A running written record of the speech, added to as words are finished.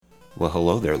Well,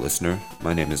 hello there, listener.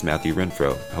 My name is Matthew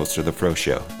Renfro, host of The Fro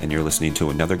Show, and you're listening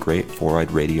to another great 4-Eyed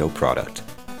Radio product.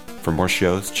 For more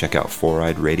shows, check out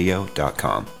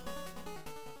 4eyedradio.com.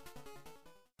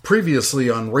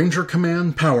 Previously on Ranger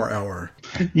Command Power Hour.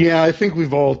 Yeah, I think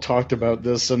we've all talked about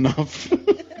this enough.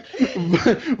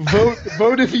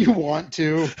 Vote if you want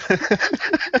to.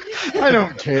 I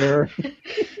don't care.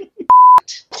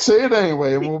 Say it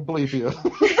anyway, and we'll bleep you.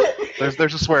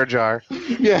 There's a swear jar.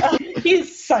 Yeah.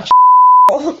 He's such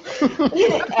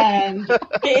and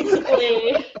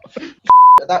basically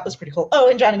that was pretty cool. Oh,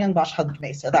 and Johnny Young Bosch hugged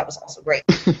me, so that was also great.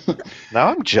 Now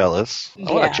I'm jealous. I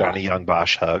want Yeah. a Johnny Young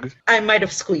Bosch hug. I might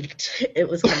have squeaked. It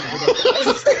was kind of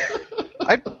ridiculous.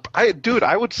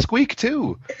 I would squeak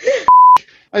too.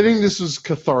 I think this was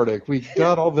cathartic. We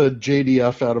got all the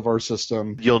JDF out of our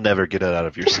system. You'll never get it out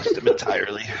of your system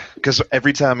entirely. Because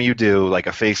every time you do, like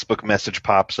a Facebook message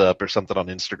pops up or something on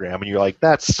Instagram, and you're like,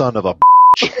 that son of a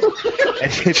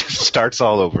and it just starts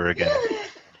all over again.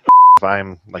 If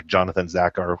I'm like Jonathan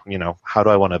Zacher, how do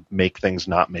I want to make things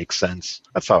not make sense?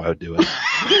 That's how I would do it.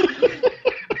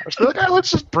 I was like,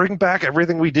 let's just bring back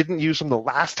everything we didn't use from the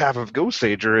last half of Ghost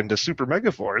Sager into Super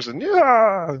Megaforce, and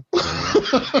yeah.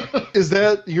 Is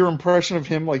that your impression of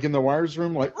him, like in the Wires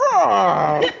room, like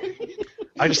rah?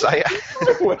 I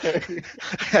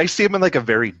see him in like a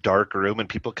very dark room, and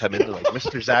people come in like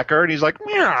Mr. Zacher, and he's like,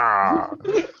 meow.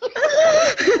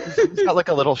 He's got like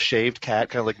a little shaved cat,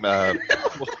 kind of like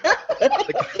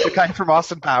the guy from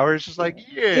Austin Powers, just like,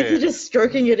 yeah. He's just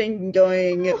stroking it and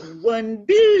going, $1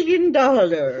 billion.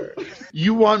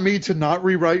 You want me to not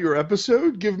rewrite your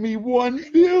episode? Give me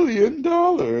 $1 billion.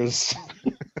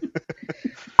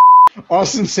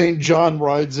 Austin St. John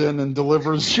rides in and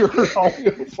delivers your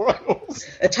audio files.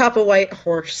 Atop a white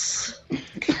horse.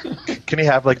 Can he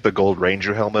have like the Gold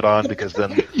Ranger helmet on? Because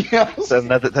then, Yes. then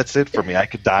that's it for me. I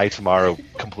could die tomorrow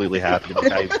completely happy.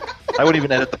 Like, I wouldn't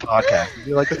even edit the podcast. I'd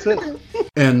be like, that's it.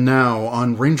 And now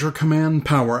on Ranger Command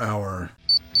Power Hour.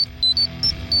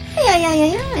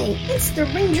 Hey, it's the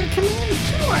Ranger Command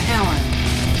Power Hour.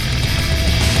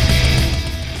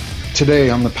 Today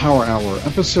on the Power Hour,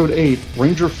 Episode 8,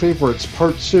 Ranger Favorites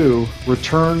Part 2,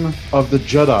 Return of the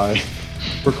Jedi,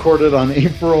 recorded on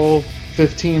April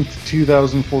 15th,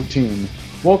 2014.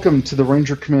 Welcome to the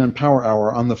Ranger Command Power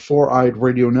Hour on the 4-Eyed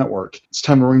Radio Network. It's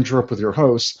time to Ranger up with your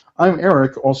hosts. I'm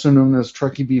Eric, also known as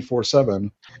Trekkie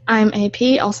B47. I'm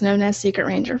AP, also known as Secret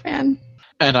Ranger Fan.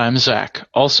 And I'm Zach,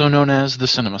 also known as the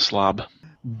Cinema Slob.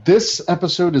 This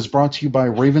episode is brought to you by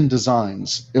Raven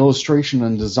Designs, illustration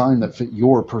and design that fit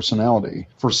your personality.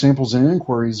 For samples and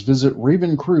inquiries, visit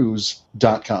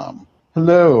ravencruise.com.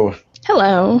 Hello.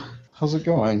 Hello. How's it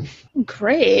going?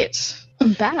 Great.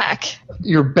 I'm back.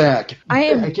 You're back. I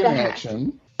am back in back.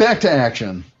 action. Back to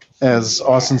action, as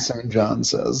Austin St. John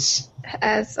says.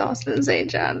 As Austin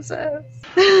St. John says.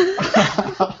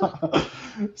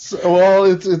 Well,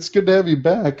 it's good to have you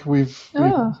back. We've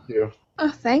missed you. Oh,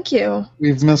 thank you.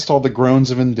 We've missed all the groans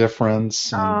of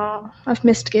indifference. And Oh, I've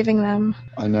missed giving them.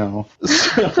 I know.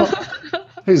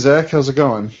 Hey, Zach, how's it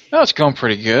going? Oh, it's going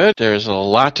pretty good. There's a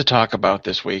lot to talk about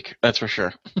this week, that's for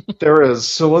sure. There is.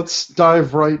 So let's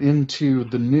dive right into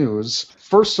the news.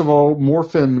 First of all,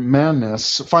 Morphin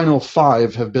Madness Final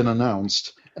 5 have been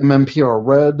announced. MMPR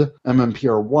Red,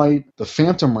 MMPR White, the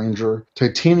Phantom Ranger,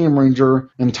 Titanium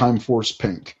Ranger, and Time Force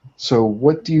Pink. So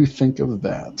what do you think of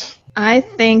that? I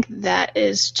think that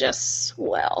is just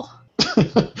swell.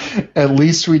 At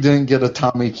least we didn't get a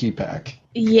Tommy Keypack.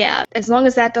 Yeah, as long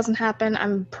as that doesn't happen,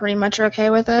 I'm pretty much okay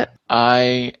with it.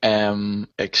 I am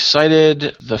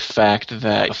excited. The fact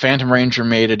that Phantom Ranger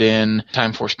made it in,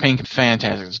 Time Force Pink,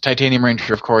 fantastic. Titanium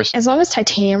Ranger, of course. As long as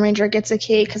Titanium Ranger gets a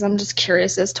key, because I'm just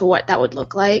curious as to what that would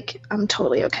look like, I'm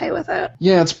totally okay with it.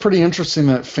 Yeah, it's pretty interesting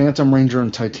that Phantom Ranger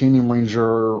and Titanium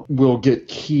Ranger will get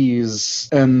keys,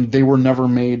 and they were never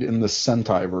made in the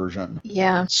Sentai version.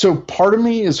 Yeah. So part of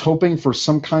me is hoping for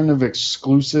some kind of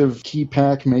exclusive key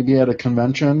pack, maybe at a convention,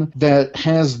 that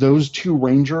has those two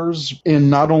Rangers in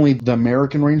not only the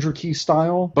American Ranger key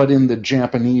style, but in the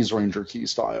Japanese Ranger key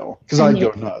style. Because I'd go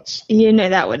nuts. You know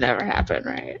that would never happen,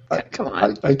 right? Come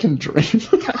on. I can dream.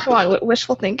 Come on,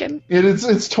 wishful thinking.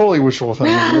 It's totally wishful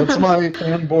thinking. That's my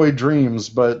fanboy dreams,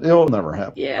 but it'll never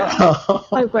happen. Yeah.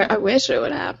 I wish it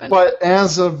would happen. But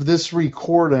as of this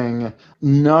recording,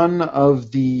 none of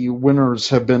the winners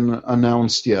have been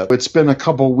announced yet. It's been a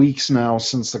couple weeks now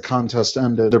since the contest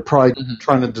ended. They're probably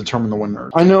trying to determine the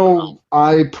winner. I know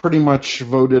I pretty much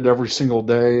voted every single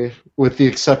day, with the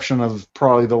exception of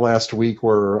probably the last week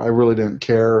where I really didn't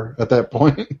care at that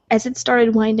point. As it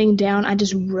started winding down, I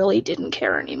just really didn't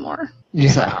care anymore.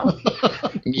 Yeah.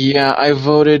 Yeah, I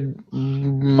voted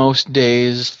most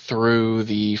days through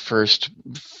the first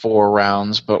 4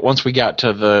 rounds, but once we got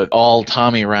to the all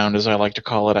Tommy round, as I like to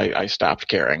call it, I stopped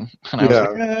caring. And I was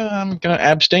like, I'm going to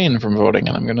abstain from voting,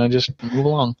 and I'm going to just move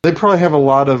along. They probably have a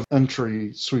lot of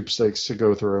entry sweepstakes to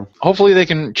go through. Hopefully they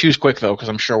can choose quick, though, because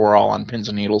I'm sure we're all on pins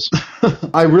and needles.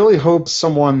 I really hope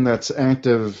someone that's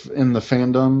active in the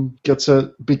fandom gets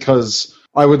it, because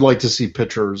I would like to see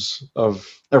pictures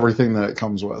of everything that it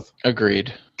comes with.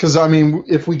 Agreed. Because, I mean,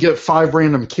 if we get 5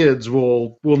 random kids,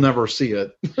 we'll never see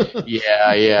it.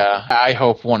 Yeah. I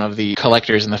hope one of the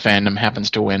collectors in the fandom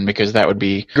happens to win, because that would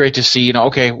be great to see.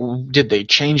 Okay, did they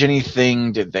change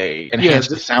anything? Did they enhance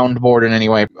the soundboard in any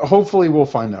way? Hopefully we'll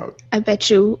find out. I bet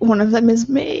you one of them is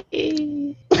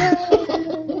me.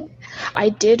 I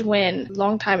did win a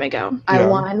long time ago. I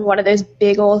won one of those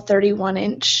big old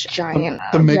 31-inch giant...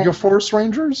 The Megaforce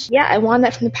Rangers? Yeah, I won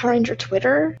that from the Power Ranger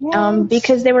Twitter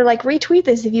because they were like, retweet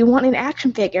this if you want an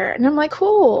action figure. And I'm like,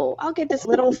 cool, I'll get this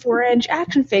little 4-inch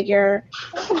action figure.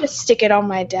 I can just stick it on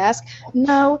my desk.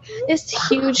 No, this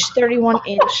huge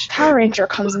 31-inch Power Ranger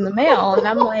comes in the mail. And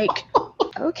I'm like,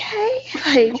 okay,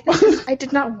 like, I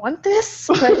did not want this,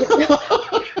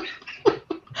 but...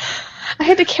 I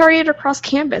had to carry it across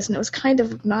campus, and it was kind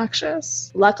of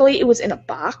obnoxious. Luckily, it was in a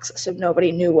box, so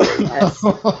nobody knew what it was.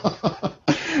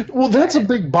 Well, that's a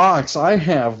big box. I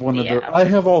have one of the. I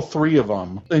have all 3 of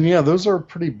them, and those are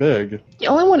pretty big. The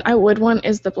only one I would want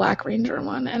is the Black Ranger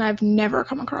one, and I've never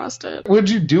come across it. What'd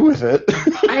you do with it?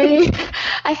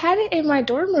 I had it in my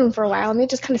dorm room for a while, and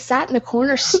it just kind of sat in the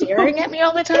corner staring at me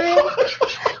all the time.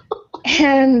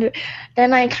 And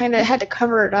then I kind of had to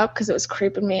cover it up because it was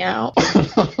creeping me out.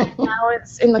 Now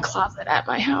it's in the closet at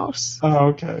my house. Oh,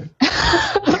 okay.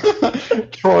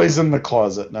 Troy's in the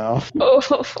closet now.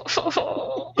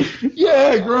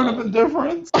 Yeah, Grown Up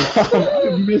Indifference.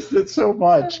 I missed it so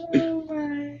much.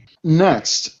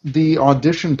 Next, the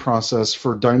audition process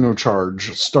for Dino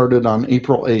Charge started on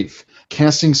April 8th.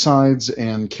 Casting sides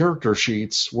and character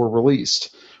sheets were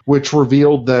released, which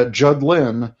revealed that Judd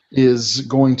Lynn is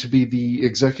going to be the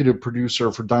executive producer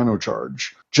for Dino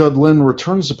Charge. Judd Lynn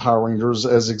returns to Power Rangers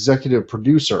as executive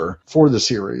producer for the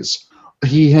series.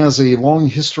 He has a long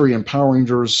history in Power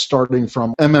Rangers, starting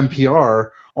from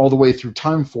MMPR all the way through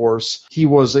Time Force. He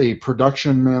was a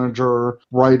production manager,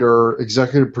 writer,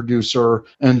 executive producer,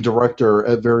 and director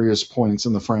at various points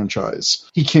in the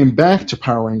franchise. He came back to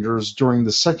Power Rangers during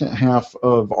the second half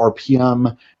of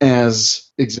RPM as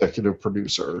executive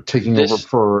producer, taking over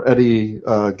for Eddie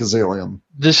Gazalian.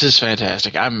 This is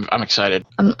fantastic. I'm excited.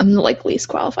 I'm the least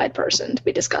qualified person to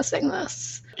be discussing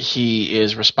this. He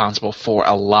is responsible for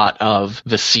a lot of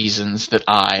the seasons that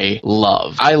I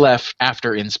love. I left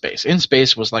after In Space. In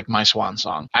Space was like my swan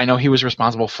song. I know he was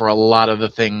responsible for a lot of the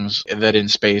things that In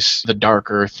Space, the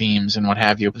darker themes and what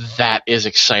have you. That is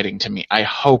exciting to me. I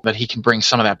hope that he can bring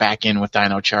some of that back in with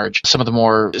Dino Charge. Some of the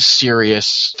more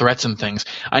serious threats and things.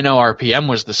 I know RPM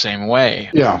was the same way.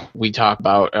 Yeah. We talk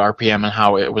about RPM and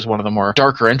how it was one of the more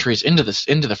darker entries into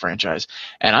the franchise.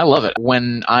 And I love it.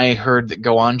 When I heard that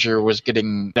Go-Onger was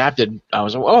getting adapted, I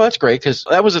was like, oh, that's great, because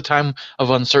that was a time of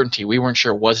uncertainty. We weren't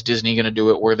sure, was Disney going to do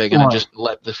it? Were they going to just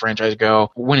let the franchise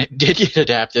go? When it did get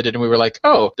adapted, and we were like,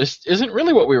 oh, this isn't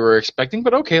really what we were expecting,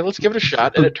 but okay, let's give it a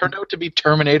shot. And it turned out to be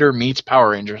Terminator meets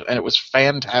Power Rangers, and it was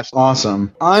fantastic.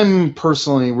 Awesome. I'm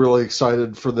personally really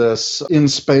excited for this. In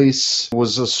Space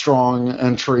was a strong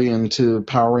entry into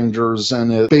Power Rangers,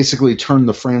 and it basically turned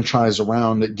the franchise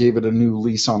around. It gave it a new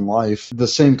lease on life. The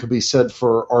same could be said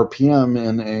for RPM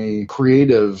in a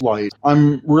creative light.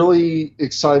 I'm really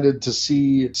excited to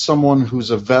see someone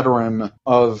who's a veteran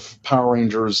of Power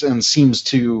Rangers and seems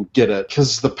to get it,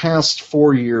 because the past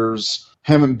 4 years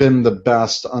haven't been the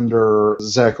best under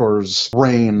Zakor's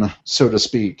reign, so to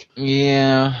speak.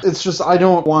 Yeah. It's just, I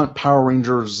don't want Power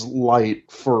Rangers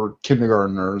light for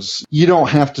kindergartners. You don't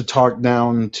have to talk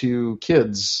down to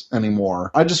kids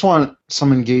anymore. I just want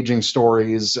some engaging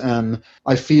stories, and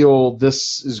I feel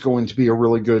this is going to be a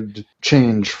really good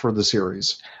change for the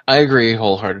series. I agree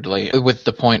wholeheartedly with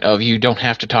the point of you don't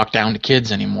have to talk down to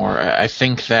kids anymore. I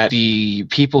think that the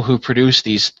people who produce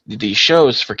these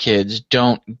shows for kids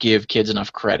don't give kids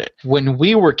enough credit. When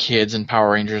we were kids and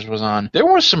Power Rangers was on, there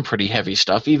was some pretty heavy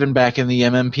stuff, even back in the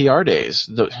MMPR days.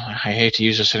 I hate to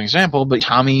use this as an example, but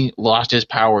Tommy lost his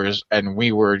powers and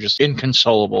we were just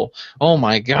inconsolable. Oh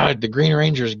my God, the Green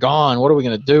Ranger's gone. What are we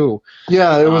going to do?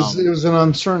 Yeah, it was an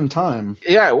uncertain time.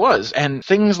 Yeah, it was. And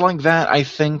things like that, I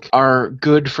think, are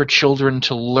good for for children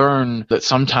to learn that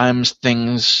sometimes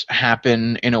things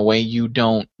happen in a way you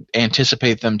don't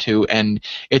anticipate them to, and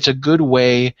it's a good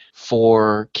way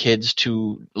for kids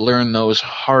to learn those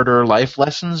harder life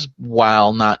lessons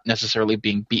while not necessarily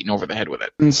being beaten over the head with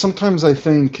it. And sometimes I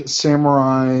think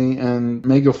Samurai and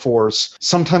Megaforce,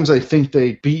 sometimes I think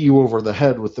they beat you over the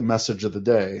head with the message of the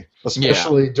day.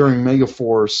 Especially during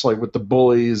Megaforce, like with the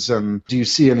bullies and do you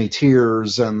see any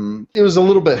tears? And it was a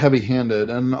little bit heavy-handed.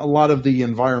 And a lot of the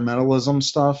environmentalism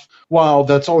stuff, while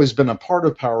that's always been a part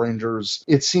of Power Rangers,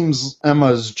 it seems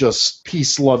Emma's just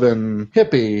peace-loving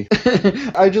hippie.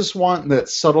 I just want that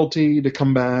subtlety to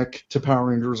come back to Power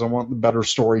Rangers. I want the better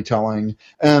storytelling.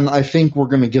 And I think we're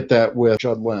going to get that with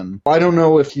Judd Lin. I don't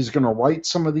know if he's going to write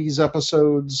some of these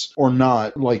episodes or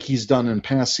not, like he's done in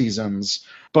past seasons.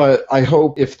 But I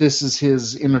hope if this is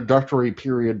his introductory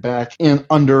period back in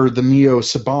under the Neo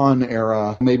Saban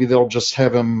era, maybe they'll just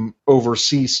have him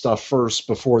oversee stuff first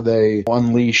before they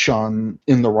unleash on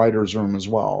in the writer's room as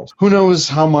well. Who knows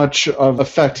how much of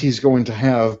effect he's going to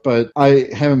have, but I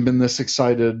haven't been this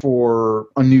excited for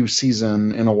a new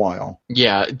season in a while.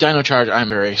 Yeah, Dino Charge, I'm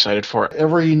very excited for it.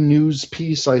 Every news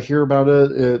piece I hear about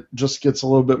it, it just gets a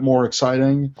little bit more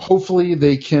exciting. Hopefully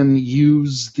they can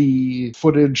use the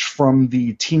footage from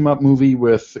the team-up movie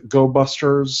with Go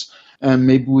Busters, and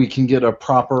maybe we can get a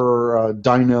proper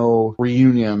Dino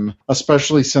reunion,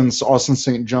 especially since Austin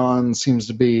St. John seems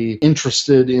to be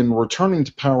interested in returning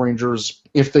to Power Rangers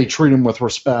if they treat him with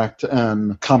respect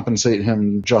and compensate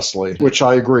him justly, which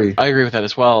I agree. I agree with that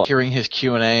as well. Hearing his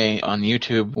Q&A on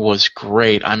YouTube was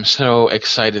great. I'm so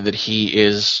excited that he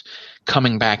is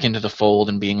coming back into the fold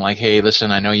and being like, hey,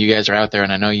 listen, I know you guys are out there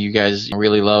and I know you guys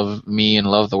really love me and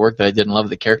love the work that I did and love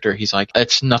the character. He's like,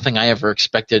 it's nothing I ever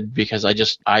expected because I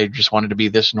just wanted to be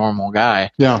this normal guy.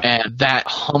 Yeah. And that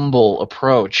humble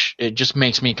approach, it just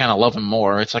makes me kind of love him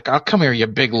more. It's like, oh, come here, you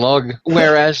big lug.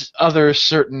 Whereas other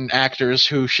certain actors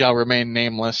who shall remain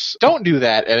nameless don't do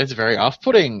that, and it's very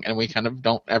off-putting, and we kind of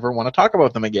don't ever want to talk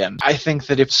about them again. I think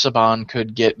that if Saban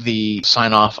could get the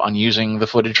sign-off on using the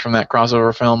footage from that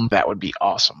crossover film, that would be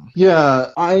awesome.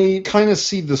 Yeah, I kind of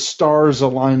see the stars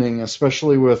aligning,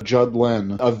 especially with Judd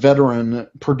Lin, a veteran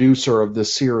producer of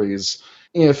this series.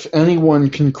 If anyone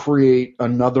can create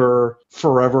another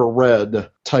Forever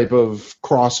Red type of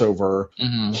crossover,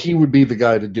 he would be the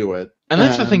guy to do it. And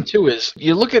that's the thing, too, is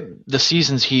you look at the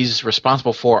seasons he's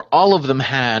responsible for, all of them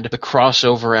had the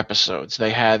crossover episodes.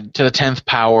 They had To the 10th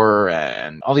Power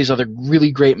and all these other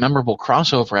really great, memorable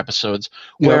crossover episodes,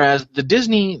 whereas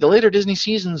the later Disney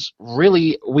seasons,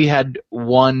 really, we had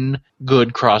one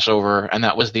good crossover, and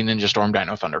that was the Ninja Storm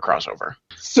Dino Thunder crossover.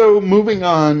 So, moving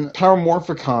on, Power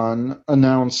Morphicon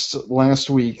announced last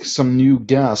week some new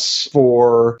guests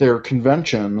for their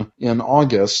convention in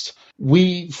August.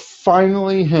 We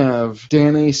finally have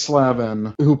Dan A.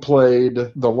 Slavin, who played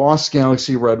the Lost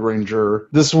Galaxy Red Ranger.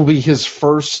 This will be his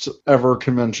first ever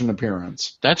convention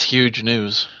appearance. That's huge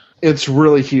news. It's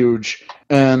really huge,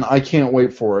 and I can't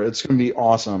wait for it. It's going to be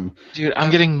awesome. Dude, I'm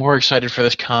getting more excited for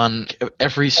this con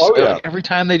every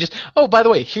time they just, oh, by the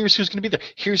way, here's who's going to be there.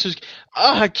 Here's who's,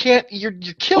 I can't, you're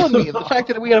killing me. The fact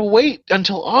that we got to wait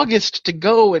until August to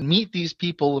go and meet these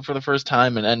people for the first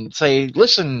time and say,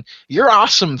 listen, you're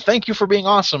awesome. Thank you for being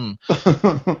awesome.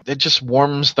 It just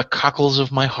warms the cockles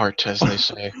of my heart, as they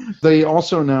say. They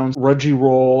also announced Reggie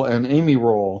Roll and Amy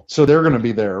Roll, so they're going to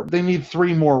be there. They need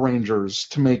 3 more Rangers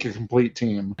to make a complete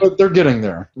team, but they're getting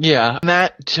there. Yeah,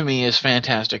 that to me is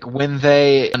fantastic. When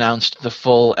they announced the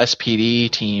full SPD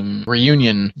team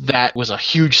reunion, that was a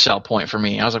huge sell point for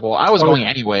me. I was like, well, I was going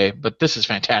anyway, but this is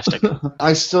fantastic.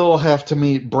 I still have to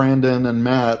meet Brandon and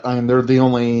Matt. I mean, they're the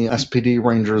only SPD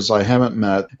Rangers I haven't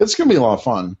met. It's going to be a lot of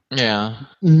fun. Yeah.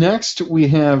 Next, we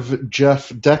have Jeff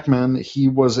Deckman. He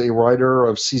was a writer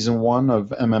of Season 1 of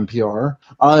MMPR.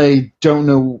 I don't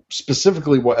know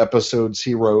specifically what episodes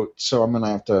he wrote, so I'm going to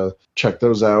have to check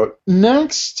those out.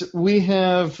 Next, we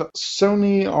have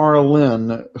Sony R.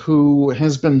 Lin, who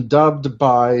has been dubbed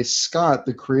by Scott,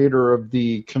 the creator of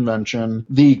the convention,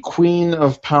 the Queen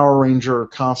of Power Ranger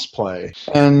cosplay.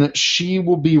 And she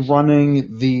will be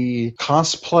running the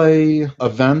cosplay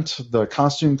event, the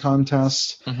costume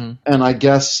contest, and I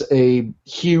guess a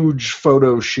huge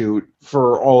photo shoot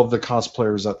for all of the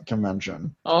cosplayers at the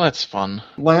convention. Oh, that's fun.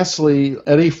 Lastly,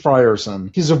 Eddie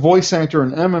Frierson. He's a voice actor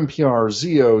in MMPR,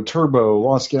 Zeo, Turbo,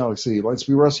 Lost Galaxy,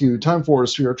 Lightspeed Rescue, Time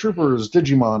Force, Fear Troopers,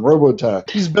 Digimon, Robotech.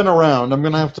 He's been around. I'm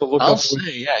going to have to look I'll up.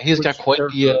 say, yeah, he's got quite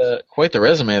the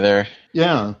resume there.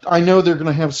 Yeah, I know they're going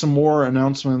to have some more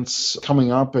announcements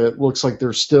coming up. It looks like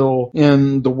they're still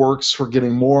in the works for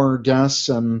getting more guests,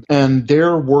 and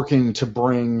they're working to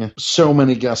bring so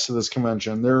many guests to this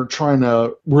convention. They're trying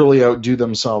to really outdo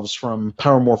themselves from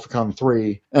Power Morphicon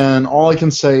 3. And all I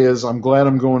can say is I'm glad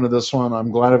I'm going to this one.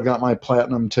 I'm glad I've got my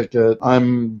platinum ticket.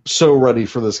 I'm so ready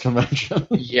for this convention.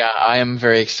 Yeah, I am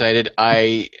very excited.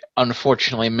 I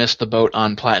unfortunately missed the boat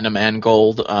on platinum and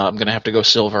gold. I'm going to have to go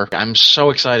silver. I'm so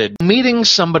excited. Meeting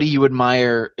somebody you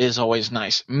admire is always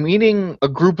nice. Meeting a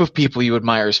group of people you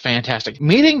admire is fantastic.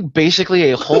 Meeting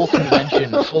basically a whole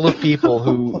convention full of people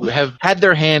who have had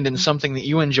their hand in something that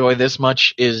you enjoy this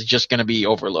much is just going to be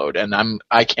overload, and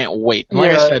I can't wait.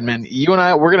 Like I said, man, you and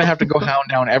I, we're going to have to go hound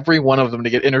down every one of them to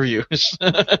get interviews.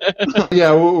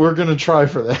 Yeah, we're going to try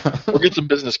for that. We'll get some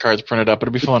business cards printed up.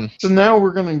 It'll be fun. So now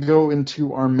we're going to go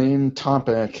into our main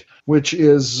topic, which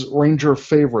is Ranger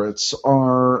favorites.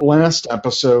 Our last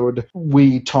episode,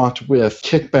 we talked with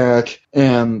Kickback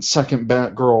and Second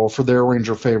Batgirl for their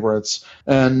Ranger favorites,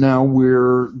 and now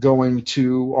we're going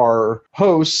to our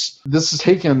hosts. This is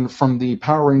taken from the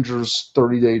Power Rangers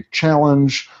 30-Day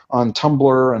Challenge on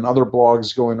Tumblr and other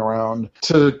blogs going around.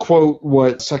 To quote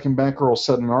what Second Batgirl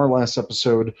said in our last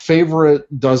episode, favorite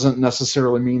doesn't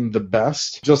necessarily mean the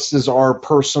best, just as our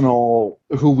personal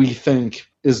who we think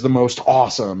is the most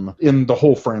awesome in the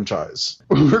whole franchise.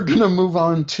 We're going to move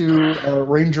on to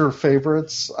Ranger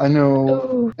favorites. I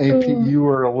know, AP, you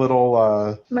were a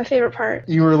little... my favorite part.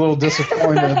 You were a little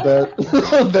disappointed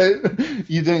that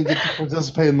you didn't get to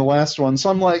participate in the last one. So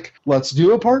I'm like, let's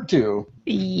do a part 2.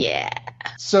 Yeah.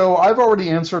 So I've already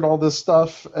answered all this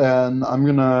stuff, and I'm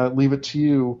going to leave it to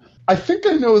you. I think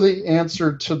I know the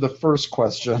answer to the first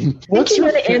question. I think you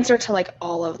know the answer to like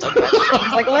all of the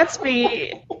questions. Like, let's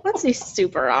be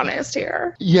super honest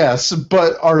here. Yes,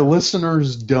 but our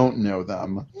listeners don't know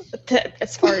them.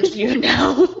 As far as you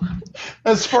know.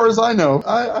 As far as I know,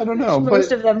 I don't know.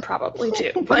 Most of them probably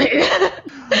do. But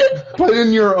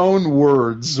in your own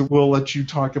words, we'll let you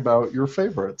talk about your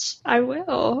favorites. I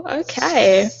will.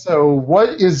 Okay. So,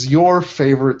 what is your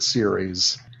favorite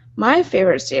series? My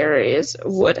favorite series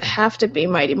would have to be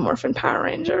Mighty Morphin Power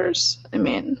Rangers. I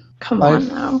mean, come on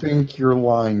now. I think you're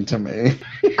lying to me.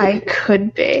 I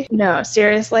could be. No,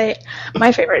 seriously.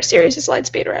 My favorite series is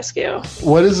Lightspeed Rescue.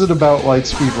 What is it about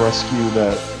Lightspeed Rescue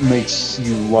that makes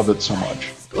you love it so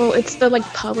much? Well, it's the like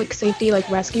public safety like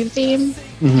rescue theme,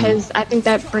 because I think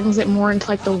that brings it more into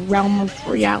like the realm of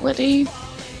reality.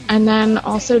 And then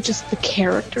also just the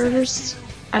characters.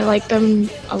 I like them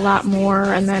a lot more,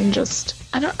 and then just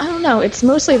I don't know. It's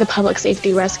mostly the public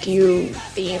safety rescue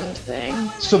themed thing.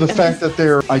 So the fact that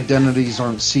their identities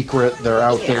aren't secret, they're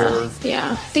out there.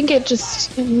 Yeah, I think it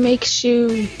makes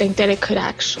you think that it could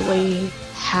actually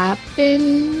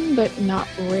happen, but not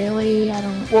really. I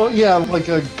don't. Well, yeah, like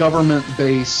a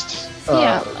government-based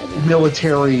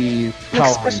military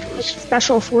Power Rangers.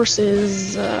 Special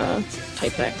forces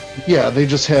type thing. Yeah, they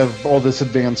just have all this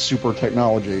advanced super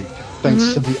technology,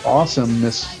 thanks to the awesome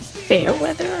Miss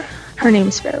Fairweather. Her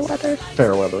name's Fairweather.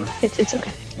 Fairweather. It's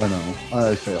okay. I know.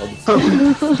 I failed.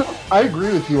 I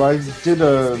agree with you. I did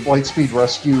a Lightspeed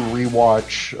Rescue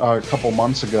rewatch a couple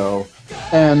months ago,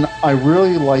 and I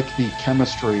really like the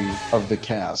chemistry of the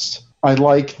cast. I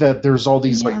like that there's all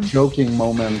these like joking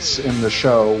moments in the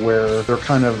show where they're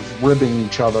kind of ribbing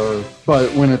each other,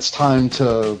 but when it's time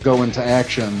to go into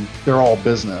action, they're all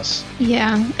business.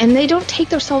 Yeah, and they don't take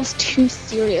themselves too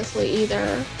seriously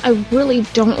either. I really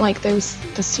don't like the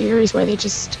series where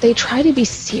they try to be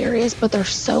serious, but they're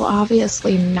so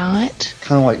obviously not.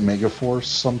 Kind of like Megaforce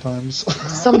sometimes.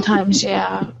 Sometimes,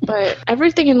 yeah. But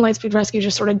everything in Lightspeed Rescue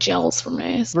just sort of gels for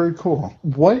me. Very cool.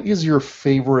 What is your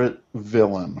favorite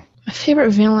villain? My favorite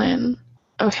villain.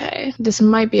 Okay, this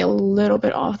might be a little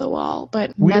bit off the wall,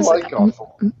 but we like off the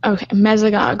wall. Okay,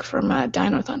 Mesogog from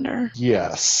Dino Thunder.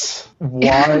 Yes.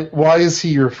 Why is he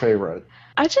your favorite?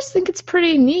 I just think it's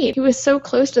pretty neat. He was so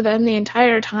close to them the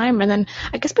entire time, and then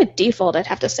I guess by default I'd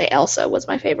have to say Elsa was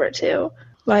my favorite too.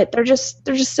 But they're just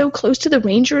so close to the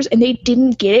Rangers, and they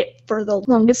didn't get it for the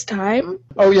longest time.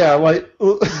 Oh yeah, like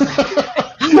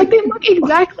like they look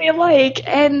exactly alike,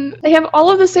 and they have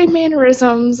all of the same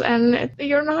mannerisms, and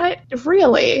you're not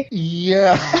really.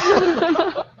 Yeah.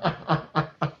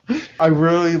 I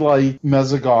really like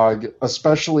Mesogog,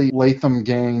 especially Latham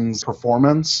Gang's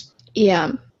performance.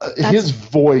 Yeah. His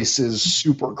voice is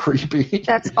super creepy.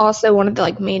 That's also one of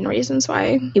the main reasons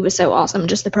why he was so awesome,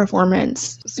 just the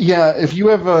performance. Yeah, if you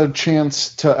have a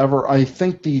chance to ever, I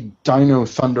think the Dino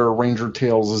Thunder Ranger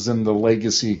Tales is in the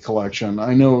Legacy collection.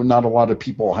 I know not a lot of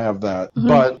people have that,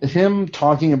 but him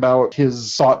talking about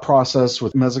his thought process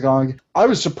with Mesogog, I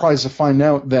was surprised to find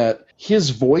out that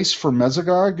his voice for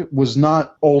Mesogog was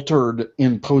not altered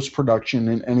in post-production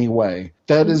in any way.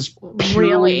 That is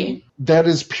Really? That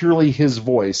is purely his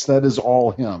voice. That is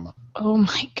all him. Oh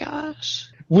my gosh.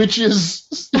 Which is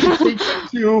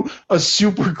to a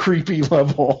super creepy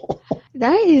level.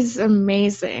 That is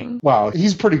amazing. Wow,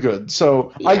 he's pretty good.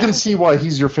 So I can see why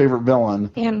he's your favorite villain.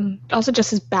 And also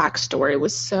just his backstory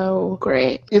was so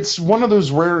great. It's one of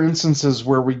those rare instances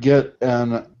where we get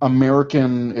an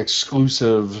American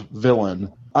exclusive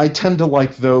villain. I tend to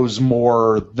like those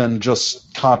more than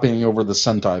just copying over the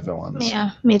Sentai villains.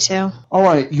 Yeah, me too. All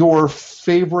right, your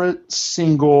favorite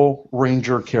single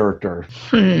Ranger character?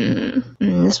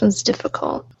 This one's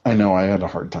difficult. I know, I had a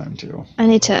hard time too. I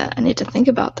need to think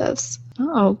about this.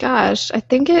 Oh gosh, I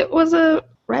think it was a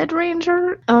Red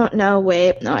Ranger. Oh no,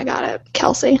 wait, no, I got it.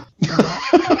 Kelsey.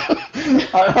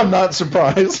 I'm not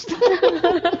surprised.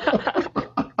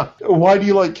 Why do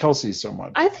you like Kelsey so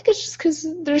much? I think it's just because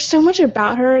there's so much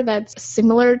about her that's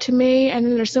similar to me, and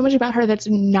then there's so much about her that's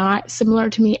not similar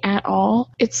to me at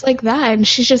all. It's like that, and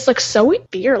she's just like so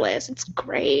fearless. It's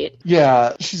great.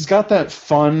 Yeah, she's got that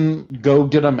fun,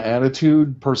 go-get-'em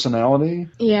attitude personality.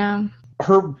 Yeah.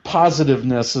 Her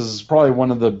positiveness is probably one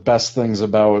of the best things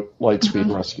about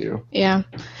Lightspeed Rescue. Yeah.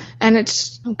 And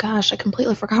it's, oh gosh, I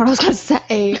completely forgot what I was going to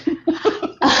say.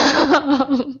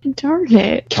 Darn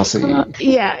it. Kelsey.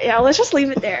 Yeah, let's just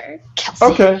leave it there. Kelsey.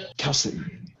 Okay. Kelsey.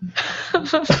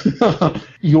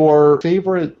 Your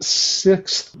favorite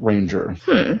sixth Ranger?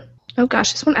 Oh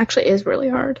gosh, this one actually is really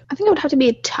hard. I think it would have to be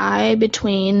a tie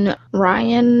between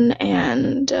Ryan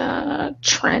and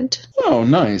Trent. Oh,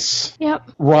 nice.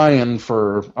 Yep. Ryan,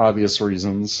 for obvious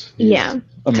reasons. Yeah.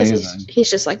 Amazing.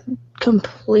 He's just like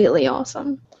completely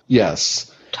awesome.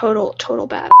 Yes. Total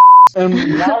bad. And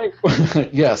why?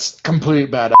 Yes, complete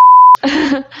bad.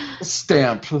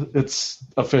 Stamp. It's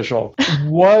official.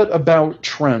 What about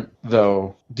Trent,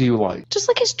 though, do you like? Just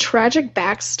like his tragic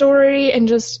backstory and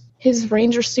just his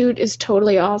ranger suit is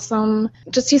totally awesome.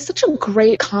 Just he's such a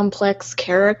great, complex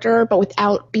character, but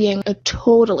without being a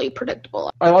totally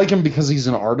predictable. I like him because he's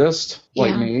an artist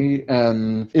like me,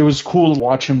 and it was cool to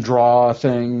watch him draw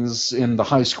things in the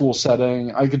high school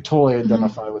setting. I could totally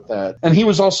identify with that. And he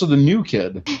was also the new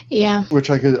kid. Yeah. Which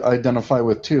I could identify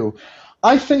with, too.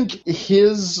 I think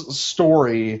his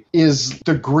story is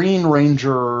the Green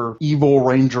Ranger, Evil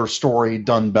Ranger story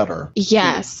done better.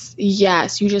 Yes,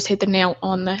 you just hit the nail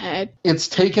on the head. It's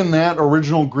taken that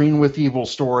original Green with Evil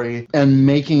story and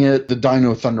making it the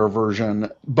Dino Thunder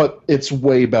version, but it's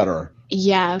way better.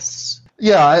 Yes.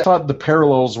 Yeah, I thought the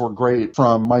parallels were great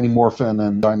from Mighty Morphin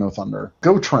and Dino Thunder.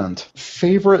 Go Trent.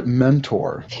 Favorite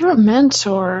mentor? Favorite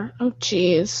mentor? Oh,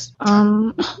 jeez.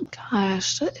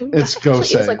 Gosh. It's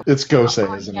Gosei. It's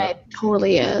Gosei, isn't it? It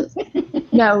totally is.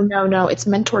 No. It's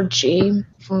Mentor G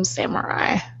from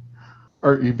Samurai.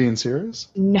 Are you being serious?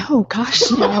 No, gosh,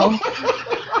 no.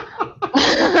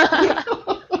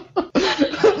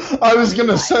 I was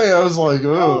gonna say, I was like,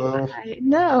 oh.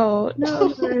 No.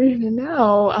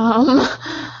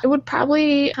 It would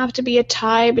probably have to be a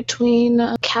tie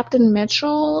between Captain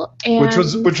Mitchell and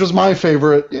which was my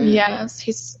favorite. Yes,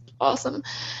 he's awesome.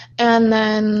 And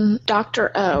then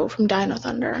Dr. O from Dino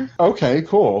Thunder. Okay,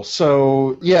 cool.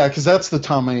 So yeah, because that's the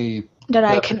Tommy that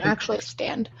I can actually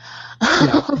stand.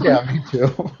 Yeah, me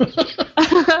too.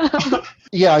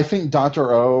 Yeah, I think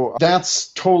Dr. O, that's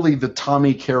totally the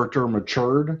Tommy character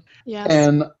matured. Yes.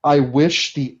 And I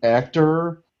wish the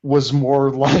actor was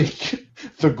more like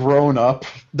the grown-up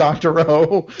Dr.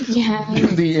 O. Yeah.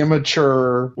 The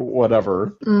immature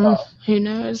whatever. Who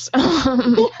knows?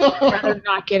 I'd rather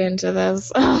not get into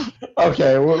this.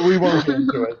 Okay, well, we won't get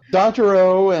into it. Dr.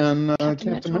 O and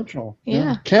Captain Mitchell.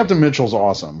 Yeah. Captain Mitchell's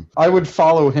awesome. I would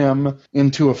follow him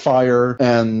into a fire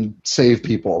and save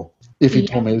people if he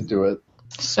told me to do it.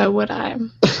 So would I.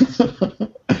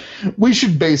 We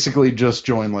should basically just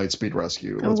join Lightspeed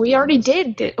Rescue. We already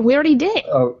did. We already did.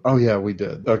 Oh yeah, we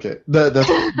did. Okay, that's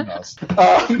us.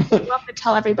 We'll have to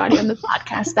tell everybody on the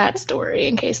podcast that story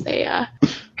in case they're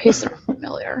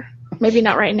familiar. Maybe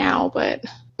not right now, but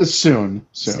soon.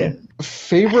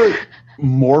 Favorite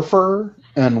morpher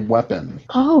and weapon?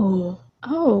 Oh,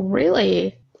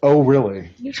 really? Oh,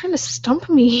 really? You're trying to stump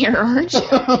me here, aren't you?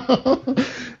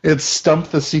 It's Stump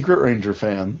the Secret Ranger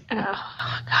fan.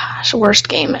 Oh, gosh. Worst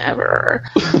game ever.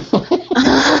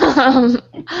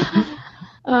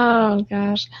 Oh,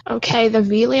 gosh. Okay, the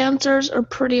V-Lancers are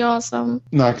pretty awesome.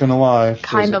 Not gonna lie.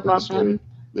 Kind of love them.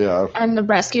 Yeah. And the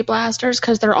Rescue Blasters,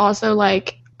 because they're also,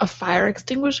 like, a fire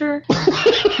extinguisher.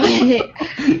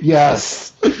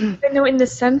 Yes. No, in the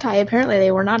Sentai, apparently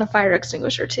they were not a fire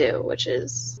extinguisher too, which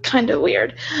is kind of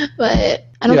weird. But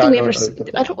I don't think we ever.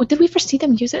 Did we ever see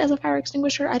them use it as a fire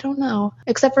extinguisher? I don't know,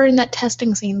 except for in that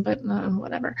testing scene. But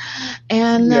whatever.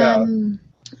 And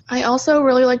I also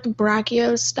really like the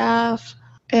Brachio staff,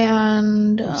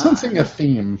 and I'm sensing a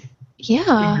theme.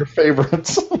 Yeah. In your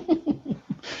favorites.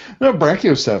 No,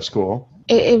 Brachio staff's cool.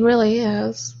 It really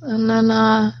is. And then,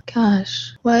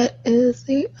 gosh, what is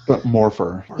the... But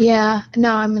Morpher. Yeah.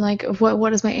 No, I mean, like,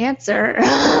 what is my answer?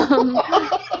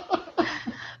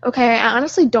 Okay, I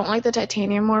honestly don't like the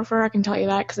Titanium Morpher, I can tell you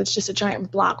that, because it's just a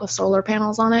giant block with solar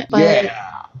panels on it. But,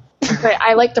 but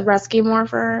I like the Rescue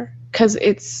Morpher, because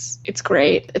it's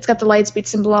great. It's got the Lightspeed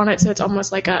symbol on it, so it's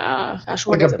almost like a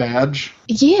badge?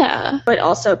 Yeah, but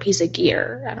also a piece of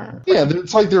gear. I don't know. Yeah,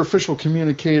 it's like their official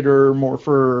communicator,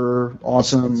 Morpher,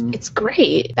 awesome. It's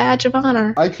great. Badge of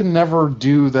honor. I can never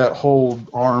do that whole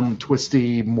arm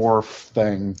twisty morph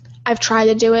thing. I've tried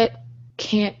to do it.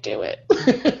 Can't do it.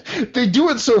 They do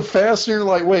it so fast, and you're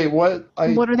like, wait, what?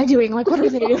 What are they doing? Like, what are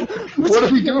they doing? What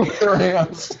are we doing with their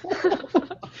hands?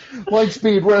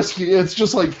 Lightspeed Rescue. It's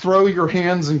just like throw your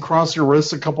hands and cross your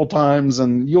wrists a couple times,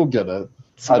 and you'll get it.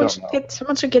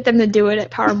 Someone should get them to do it at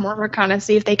Power MorphCon and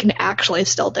see if they can actually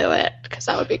still do it, because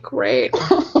that would be great.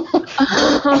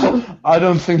 I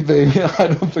don't think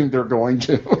they're going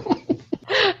to.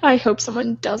 I hope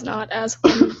someone does not ask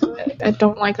them to do it. I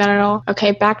don't like that at all.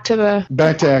 Okay, back to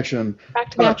action. Back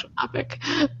to the actual topic.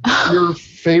 Your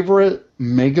favorite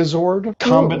Megazord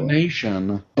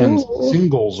combination and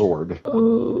single Zord.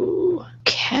 Ooh.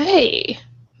 Okay.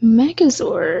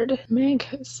 Megazord.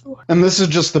 And this is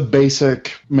just the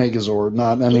basic Megazord,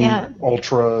 not any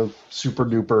ultra super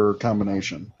duper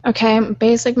combination. Okay,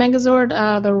 basic Megazord,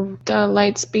 the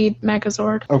Lightspeed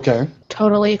Megazord. Okay.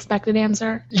 Totally expected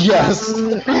answer. Yes.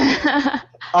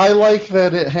 I like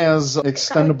that it has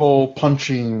extendable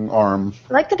punching arm.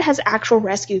 I like that it has actual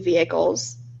rescue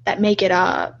vehicles that make it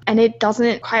up, and it doesn't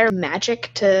require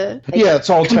magic to it's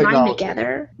all combine technology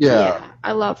together. Yeah,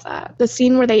 I love that. The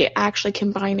scene where they actually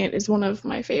combine it is one of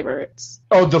my favorites.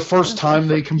 Oh, the first time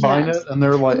they combine it, and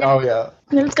they're like, oh yeah.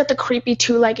 And then it's got the creepy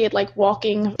two-legged like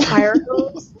walking fire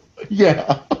hose.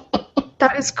 Yeah.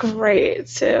 That is great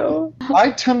too. I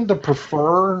tend to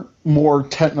prefer more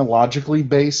technologically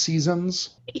based seasons.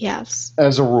 Yes.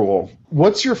 As a rule.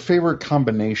 What's your favorite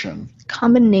combination?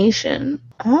 Combination?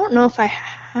 I don't know if I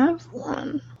have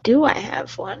one. Do I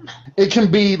have one? It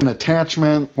can be an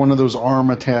attachment, one of those arm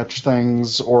attached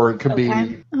things, or it could be...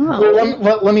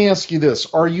 Well, let me ask you this.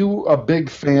 Are you a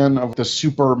big fan of the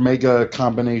super mega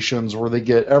combinations where they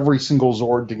get every single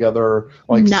Zord together,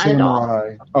 like Not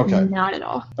Samurai? At all. Okay. Not at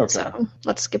all. Okay. So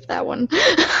let's skip that one.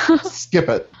 Skip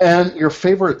it. And your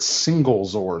favorite single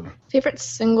Zord? Favorite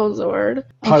single Zord?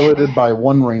 Piloted by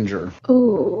one Ranger.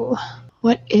 Ooh.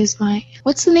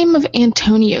 What's the name of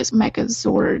Antonio's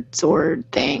Megazord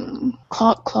thing?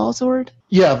 Clawzord?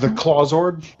 Yeah, the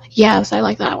Clawzord? Yes, I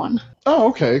like that one. Oh,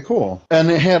 okay, cool. And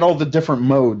it had all the different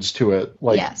modes to it,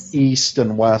 like east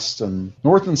and west and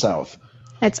north and south.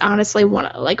 It's honestly one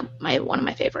of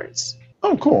my favorites.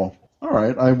 Oh, cool. All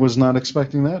right, I was not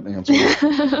expecting that answer.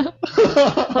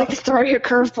 I'd like to throw you a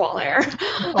curveball there.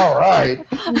 All right.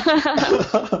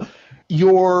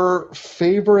 Your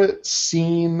favorite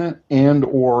scene and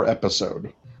or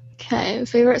episode? Okay,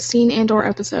 favorite scene and or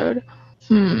episode.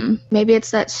 Maybe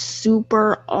it's that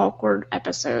super awkward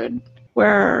episode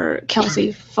where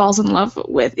Kelsey falls in love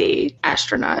with the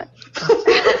astronaut.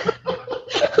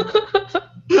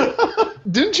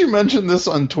 Didn't you mention this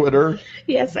on Twitter?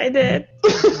 Yes, I did.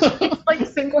 It's like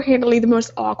single-handedly the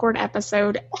most awkward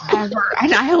episode ever,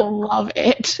 and I love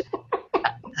it.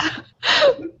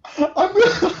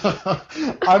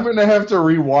 I'm gonna have to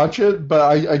rewatch it, but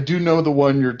I do know the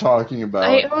one you're talking about.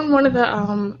 I own one of the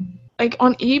on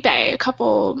eBay a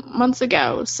couple months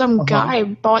ago. Some guy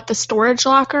bought the storage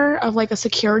locker of like a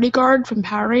security guard from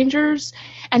Power Rangers,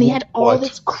 and he had all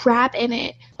this crap in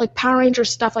it, like Power Ranger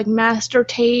stuff, like master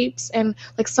tapes and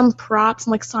like some props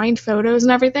and like signed photos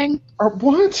and everything.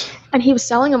 What? And he was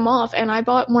selling them off, and I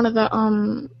bought one of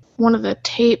the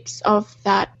tapes of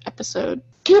that episode.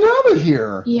 Get out of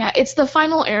here! Yeah, it's the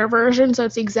final air version, so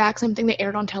it's the exact same thing they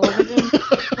aired on television.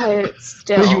 But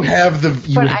still. But you have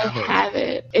I have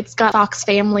it. It's got Fox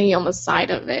Family on the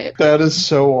side of it. That is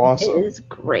so awesome. It is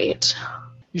great.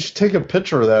 You should take a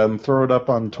picture of that and throw it up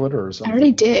on Twitter or I something.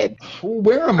 already did.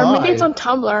 Where am Or maybe I? it's on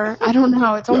Tumblr. I don't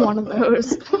know. It's on one of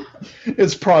those.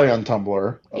 It's probably on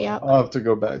Tumblr. Yep. I'll have to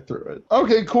go back through it.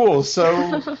 Okay, cool.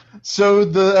 So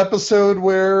the episode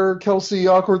where Kelsey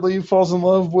awkwardly falls in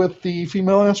love with the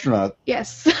female astronaut.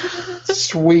 Yes.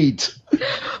 Sweet.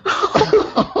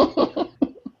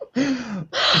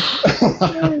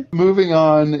 Moving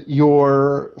on,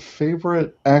 your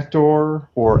favorite actor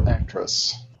or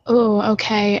actress? Oh,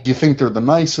 okay. Do you think they're the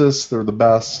nicest? They're the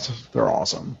best? They're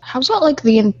awesome. How about like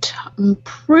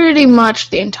pretty much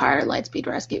the entire Lightspeed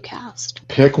Rescue cast?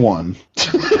 Pick one.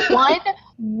 One?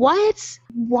 What?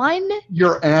 One?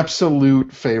 Your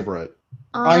absolute favorite.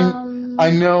 I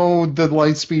know the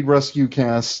Lightspeed Rescue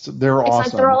cast. They're It's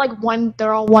awesome. like they're all like one.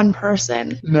 They're all one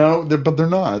person. No, but they're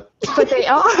not. But they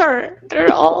are.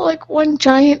 They're all like one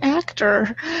giant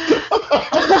actor.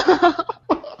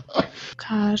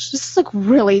 Gosh, this is like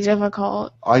really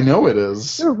difficult. I know it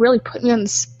is. You're really putting me on the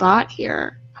spot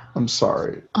here. I'm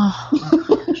sorry.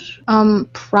 Oh, gosh.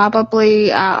 Probably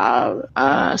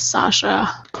Sasha.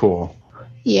 Cool.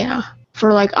 Yeah,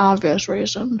 for like obvious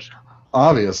reasons.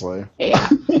 Obviously. Yeah.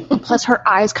 Plus, her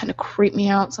eyes kind of creep me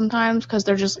out sometimes because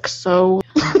they're just like so.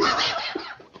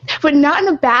 But not in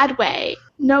a bad way.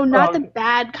 No, not the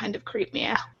bad kind of creep me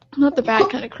out. Not the bad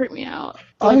kind of creep me out.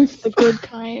 Like the good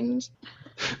kind.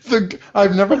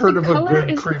 I've never heard of a color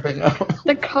good is- creeping out.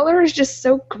 The color is just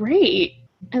so great.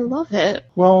 I love it.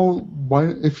 Well, why?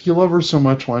 If you love her so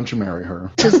much, why don't you marry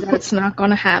her? Because that's not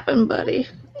going to happen, buddy.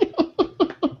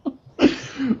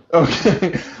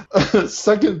 Okay.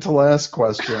 Second to last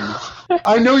question.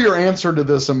 I know your answer to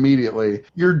this immediately.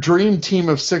 Your dream team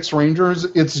of 6 Rangers,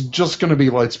 it's just going to be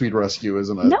Lightspeed Rescue,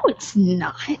 isn't it? No, it's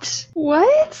not.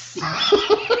 What?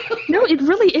 No, it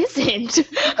really isn't.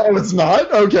 Oh, it's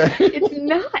not? Okay. It's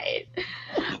not.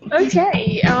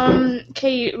 Okay.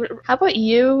 Okay, how about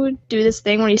you do this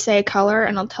thing where you say a color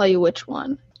and I'll tell you which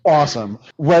one. Awesome.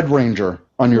 Red Ranger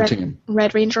on your team.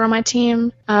 Red Ranger on my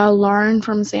team. Lauren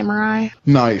from Samurai.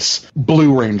 Nice.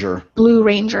 Blue Ranger. Blue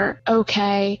Ranger.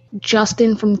 Okay.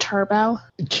 Justin from Turbo.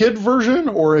 Kid version,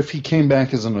 or if he came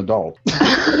back as an adult?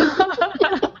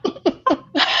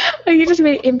 You just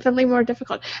made it infinitely more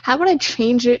difficult. How about I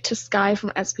change it to Sky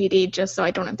from SPD just so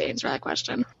I don't have to answer that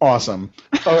question? Awesome.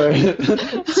 All right.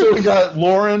 So we got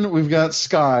Lauren, we've got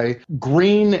Sky,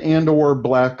 Green and or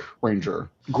Black Ranger.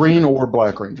 Green or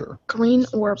Black Ranger. Green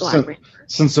or Black Ranger.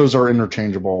 Since those are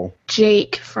interchangeable.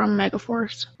 Jake from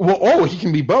Megaforce. Well, he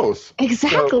can be both.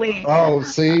 Exactly.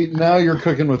 See, now you're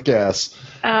cooking with gas.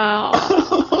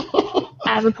 Oh.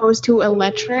 As opposed to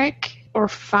electric or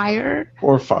fire.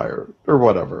 Or fire, or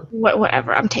whatever.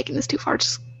 Whatever. I'm taking this too far.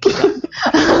 Just keep going.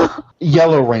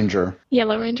 Yellow Ranger.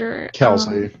 Yellow Ranger.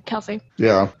 Kelsey. Kelsey.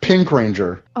 Yeah. Pink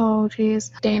Ranger. Oh,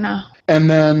 jeez. Dana. And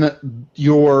then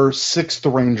your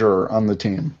 6th Ranger on the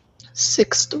team.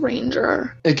 6th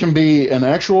Ranger. It can be an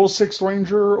actual 6th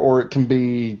Ranger, or it can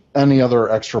be any other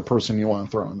extra person you want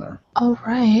to throw in there. All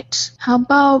right. How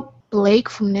about Blake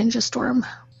from Ninja Storm?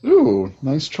 Ooh,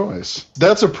 nice choice.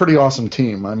 That's a pretty awesome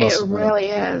team, I must admit. It really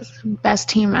is. Best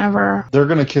team ever. They're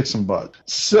going to kick some butt.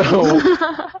 So,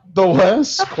 the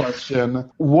last question,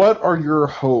 what are your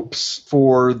hopes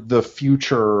for the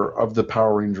future of the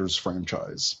Power Rangers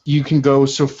franchise? You can go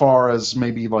so far as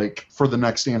maybe like for the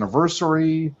next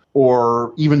anniversary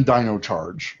or even Dino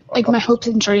Charge. Like my hopes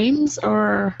and dreams,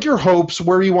 or Your hopes,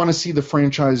 where you want to see the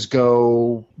franchise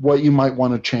go, what you might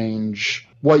want to change,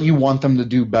 what you want them to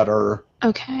do better.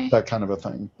 okay. That kind of a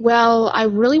thing. Well, I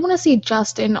really want to see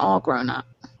Justin all grown up.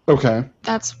 Okay.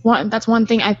 That's one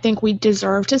thing I think we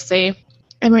deserve to see.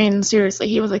 I mean, seriously,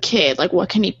 he was a kid. Like, what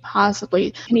can he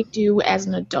do as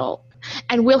an adult?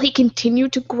 And will he continue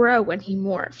to grow when he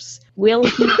morphs? Will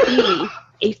he be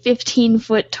a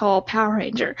 15-foot tall Power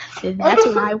Ranger? That's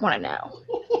what I want to know.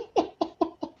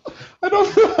 I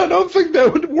don't think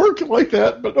that would work like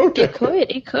that, but okay. It could.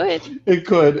 It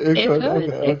could. It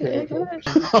could.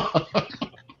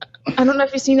 I don't know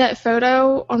if you've seen that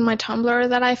photo on my Tumblr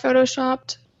that I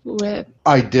photoshopped with.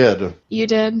 I did. You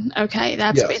did? Okay,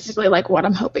 that's Yes. basically like what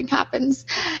I'm hoping happens.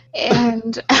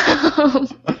 And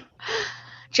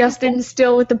Justin's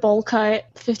still with the bowl cut,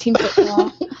 15 foot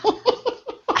tall.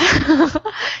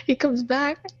 He comes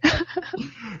back.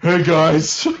 Hey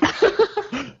guys,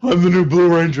 I'm the new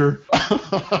Blue Ranger.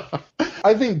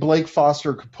 I think Blake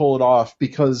Foster could pull it off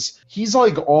because he's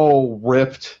like all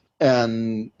ripped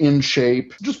and in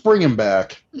shape. Just bring him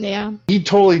back. Yeah. He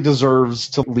totally deserves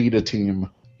to lead a team.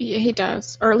 Yeah, he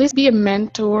does. Or at least be a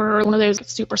mentor or one of those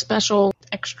super special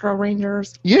extra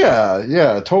rangers.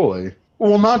 Yeah, totally.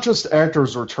 Well, not just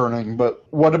actors returning, but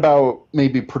what about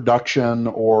maybe production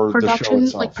or the show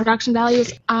itself? Like production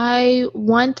values. I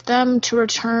want them to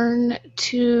return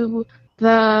to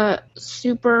the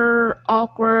super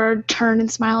awkward turn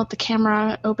and smile at the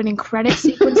camera opening credit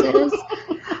sequences.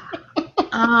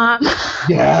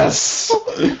 Yes!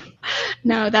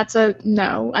 No, that's a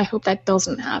no. I hope that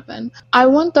doesn't happen. I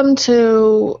want them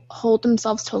to hold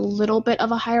themselves to a little bit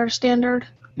of a higher standard.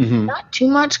 Mm-hmm. Not too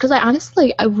much, because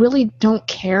I really don't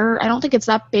care. I don't think it's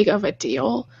that big of a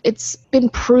deal. It's been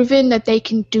proven that they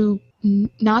can do,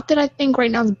 not that I think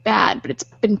right now is bad, but it's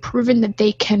been proven that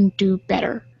they can do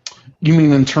better. You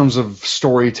mean in terms of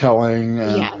storytelling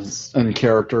and, Yes. and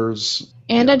characters?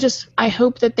 And I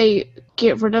hope that they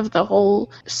get rid of the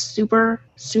whole super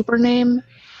name.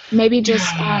 Maybe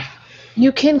just,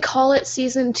 you can call it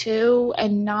season 2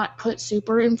 and not put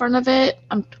super in front of it.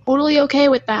 I'm totally okay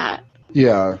with that.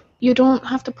 Yeah. You don't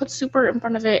have to put super in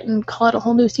front of it and call it a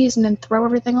whole new season and throw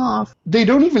everything off. They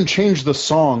don't even change the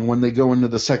song when they go into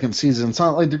the second season. It's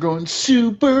not like they're going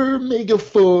Super Mega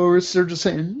Force. They're just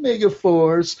saying Mega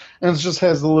Force, and it just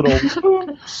has the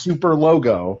little super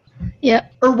logo.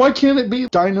 Yep. Or why can't it be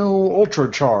Dino Ultra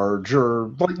Charge?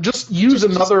 Or like just use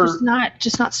another.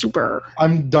 Just not super.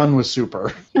 I'm done with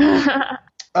super.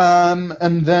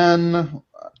 And then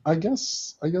I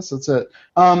guess that's it.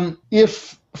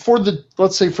 If for the,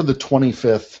 let's say for the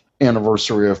 25th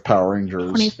anniversary of Power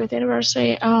Rangers. 25th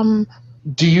anniversary.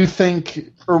 Do you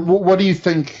think, or what do you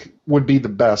think would be the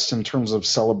best in terms of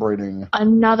celebrating?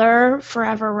 Another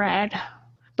Forever Red.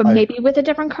 But maybe with a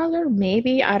different color?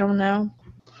 Maybe. I don't know.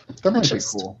 That might Let's be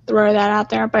just cool. throw that out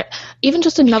there. But even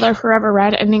just another Forever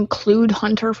Red and include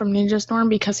Hunter from Ninja Storm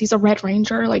because he's a Red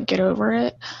Ranger. Like, get over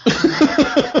it.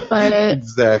 But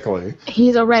exactly.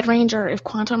 He's a Red Ranger. If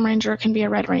Quantum Ranger can be a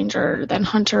Red Ranger, then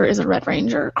Hunter is a Red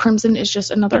Ranger. Crimson is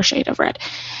just another shade of red.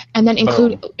 And then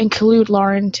include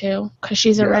Lauren, too, because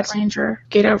she's a Red Ranger.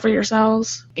 Get over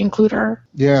yourselves. Include her.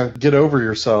 Yeah, get over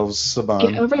yourselves, Saban.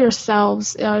 Get over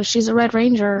yourselves. She's a Red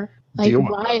Ranger.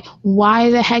 Like,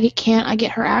 why the heck can't I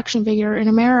get her action figure in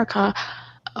America?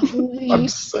 I'm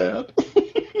sad.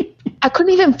 I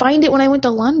couldn't even find it when I went to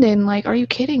London. Like, are you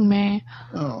kidding me?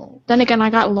 Oh. Then again, I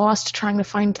got lost trying to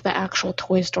find the actual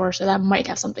toy store, so that might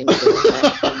have something to do with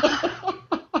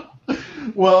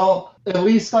it. Well, at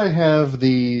least I have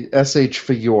the SH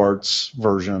Figuarts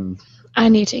version. I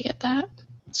need to get that.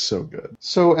 So good.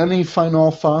 So any final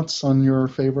thoughts on your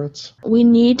favorites? We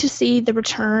need to see the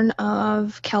return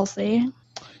of Kelsey.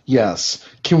 Yes.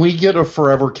 Can we get a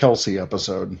Forever Kelsey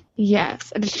episode?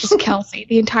 Yes, and it's just Kelsey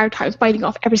the entire time fighting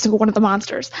off every single one of the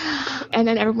monsters. And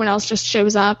then everyone else just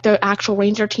shows up. The actual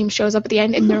Ranger team shows up at the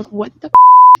end, and they're like, what the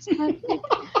is happening?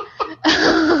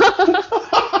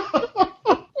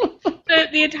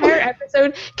 The entire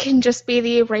episode can just be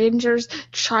the Rangers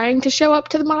trying to show up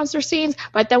to the monster scenes,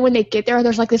 but then when they get there,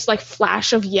 there's like this like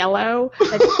flash of yellow.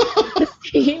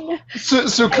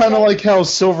 So kind of like how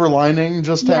Silver Lining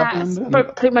just happened?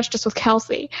 But pretty much just with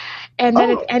Kelsey. And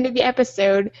then at the end of the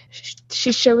episode,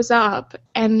 she shows up,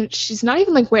 and she's not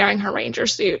even like wearing her Ranger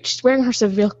suit. She's wearing her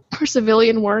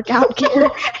civilian workout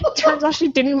gear. It turns out she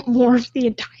didn't morph the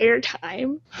entire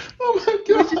time. Oh my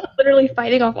god! She's like, literally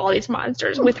fighting off all these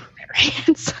monsters with her bare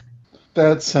hands.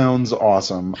 That sounds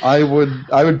awesome. I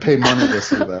would pay money to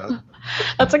see that.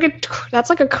 That's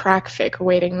like a crack fic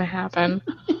waiting to happen.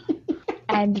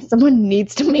 And someone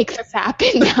needs to make this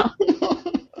happen now.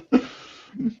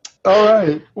 All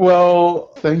right.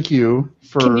 Well, thank you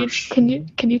for. Can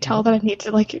you tell that I need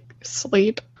to like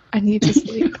sleep? I need to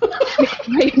sleep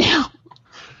right now.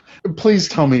 Please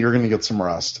tell me you're going to get some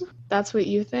rest. That's what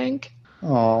you think?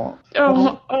 Oh.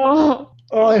 Oh.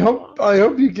 I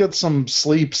hope you get some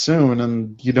sleep soon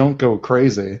and you don't go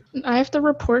crazy. I have to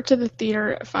report to the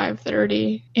theater at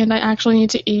 5:30, and I actually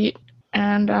need to eat.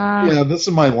 And yeah, this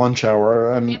is my lunch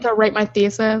hour. I need to write my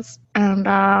thesis, and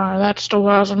that still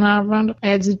hasn't happened.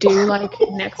 It's due like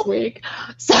next week,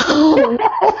 so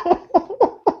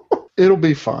it'll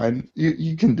be fine.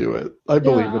 You can do it. I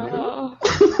believe in you.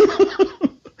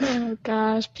 Oh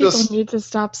gosh, people need to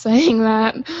stop saying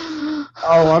that.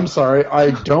 Oh, I'm sorry.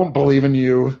 I don't believe in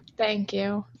you. Thank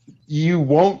you. You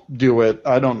won't do it.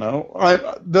 I don't know.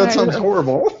 That sounds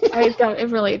horrible. It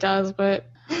really does, but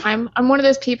I'm one of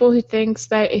those people who thinks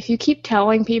that if you keep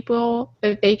telling people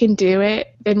that they can do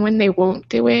it, then when they won't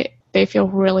do it, they feel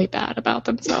really bad about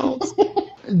themselves.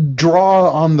 Draw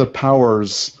on the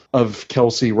powers of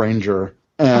Kelsey Ranger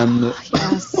and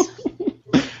yes.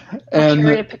 And I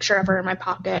carry a picture of her in my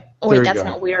pocket. Oh wait, that's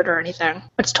not weird or anything.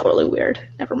 It's totally weird.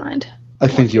 Never mind. I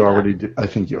think you already do. I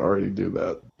think you already do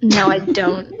that. No, I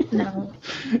don't. No.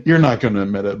 You're not going to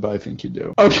admit it, but I think you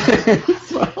do. Okay.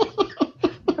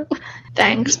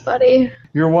 Thanks, buddy.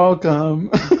 You're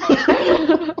welcome.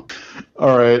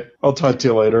 All right. I'll talk to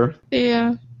you later.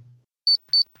 Yeah.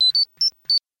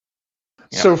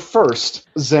 So first,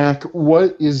 Zach,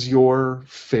 what is your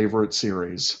favorite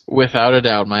series? Without a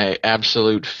doubt, my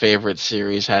absolute favorite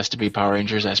series has to be Power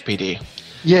Rangers SPD.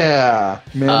 Yeah,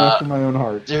 man after my own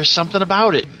heart. There's something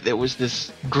about it. There was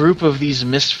this group of these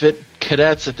misfit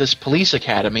cadets at this police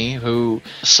academy who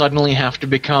suddenly have to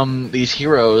become these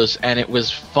heroes, and it was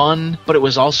fun, but it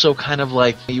was also kind of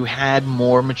like you had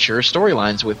more mature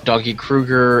storylines with Dougie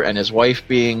Kruger and his wife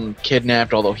being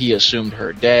kidnapped, although he assumed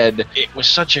her dead. It was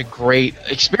such a great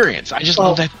experience. I just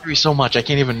love that series so much.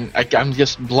 I'm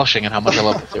just blushing at how much I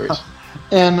love the series.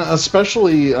 And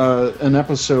especially an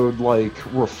episode like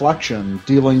Reflection,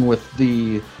 dealing with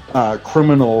the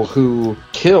criminal who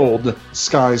killed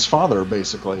Sky's father,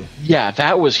 basically. Yeah,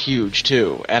 that was huge,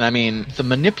 too. And I mean, the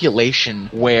manipulation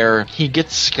where he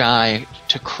gets Sky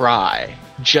to cry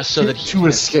just so that he can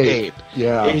escape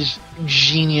is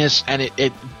genius, and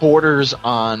it borders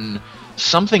on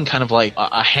something kind of like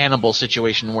a Hannibal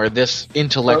situation where this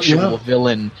intellectual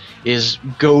villain is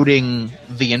goading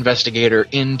the investigator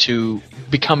into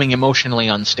becoming emotionally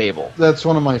unstable. That's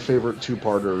one of my favorite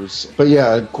two-parters. But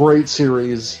yeah, great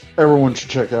series. Everyone should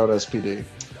check out SPD.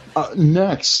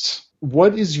 Next,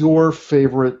 what is your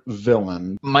favorite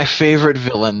villain? My favorite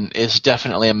villain is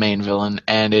definitely a main villain,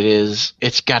 and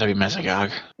it's got to be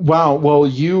Mesogog. Wow, well,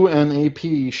 you and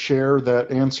AP share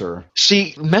that answer.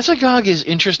 See, Mesogog is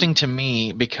interesting to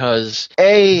me because,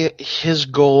 A, his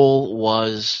goal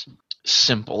was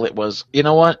simple. It was, you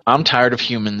know what? I'm tired of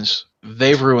humans.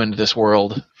 They've ruined this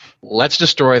world. Let's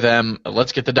destroy them.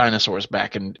 Let's get the dinosaurs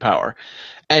back in power.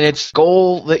 And its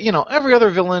goal that, every other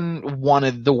villain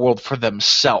wanted the world for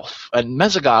themselves. And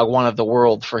Mesogog wanted the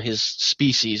world for his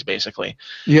species, basically.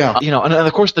 Yeah. And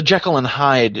of course the Jekyll and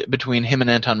Hyde between him and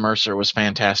Anton Mercer was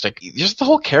fantastic. Just the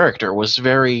whole character was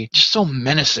just so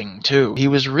menacing, too.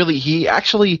 He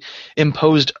actually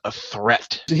imposed a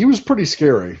threat. He was pretty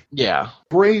scary. Yeah.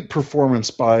 Great performance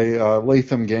by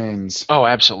Latham Gaines. Oh,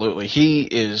 absolutely. He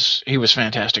was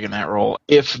fantastic in that role.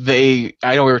 I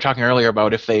know we were talking earlier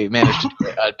about if they managed to do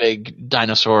a big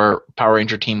dinosaur Power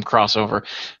Ranger team crossover,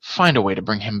 find a way to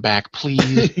bring him back,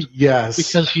 please. Yes.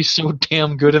 Because he's so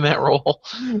damn good in that role.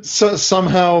 So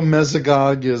somehow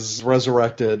Mesogog is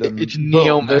resurrected. And it's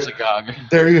Neo Mesogog.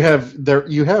 There you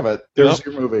have it. There's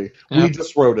your movie. Yep. We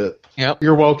just wrote it. Yep.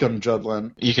 You're welcome,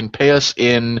 Judlin. You can pay us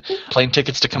in plane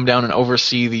tickets to come down and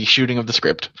oversee the shooting of the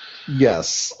script.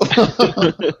 Yes.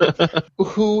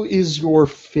 Who is your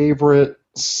favorite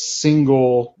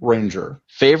single Ranger?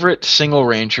 Favorite single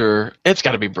Ranger, it's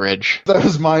got to be Bridge. That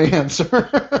was my answer.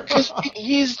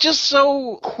 He's just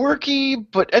so quirky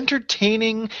but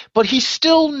entertaining, but he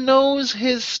still knows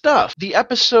his stuff. The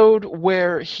episode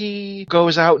where he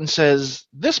goes out and says,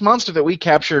 this monster that we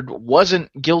captured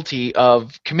wasn't guilty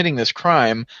of committing this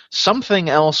crime, something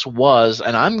else was,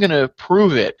 and I'm going to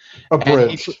prove it.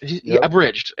 Abridged.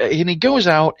 Abridged. And he goes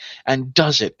out and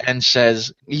does it and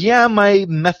says, yeah, my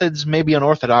methods may be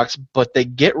unorthodox, but they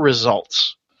get results.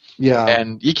 Yeah.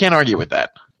 And you can't argue with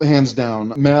that. Hands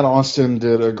down. Matt Austin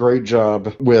did a great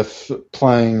job with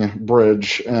playing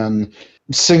Bridge, and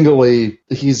singly,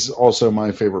 he's also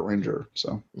my favorite Ranger.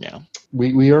 So yeah,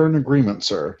 we are in agreement,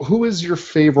 sir. Who is your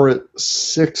favorite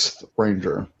sixth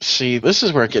Ranger? See, this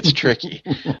is where it gets tricky.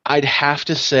 I'd have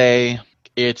to say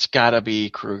it's got to be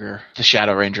Kruger, the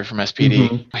Shadow Ranger from SPD.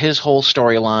 Mm-hmm. His whole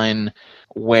storyline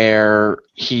where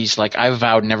he's like, I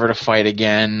vowed never to fight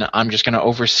again. I'm just going to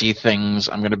oversee things.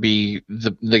 I'm going to be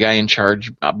the guy in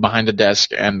charge behind the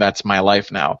desk, and that's my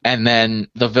life now. And then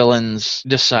the villains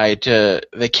decide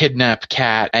they kidnap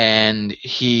Kat, and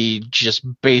he just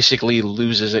basically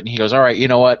loses it. And he goes, all right, you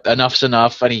know what? Enough's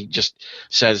enough. And he just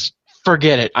says,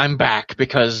 forget it, I'm back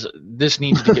because this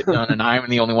needs to get done and I'm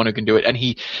the only one who can do it. And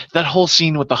that whole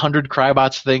scene with the 100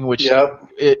 Crybots thing, which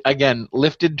again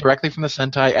lifted directly from the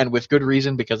Sentai, and with good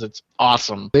reason because it's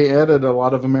awesome. They added a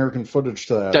lot of American footage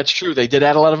to that. That's true. They did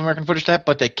add a lot of American footage to that,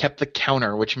 but they kept the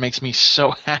counter, which makes me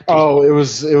so happy. Oh, it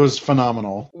was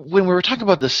phenomenal. When we were talking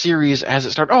about the series as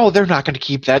it started, they're not going to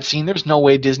keep that scene. There's no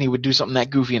way Disney would do something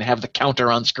that goofy and have the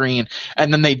counter on screen.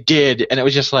 And then they did, and it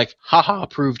was just like, haha,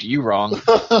 proved you wrong.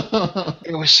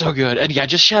 It was so good. And yeah,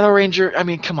 just Shadow Ranger, I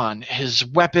mean, come on. His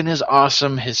weapon is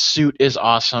awesome. His suit is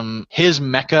awesome. His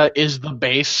mecha is the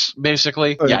base,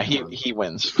 basically. Yeah, he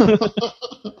wins.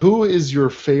 Who is your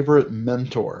favorite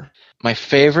mentor? My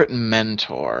favorite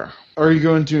mentor. Are you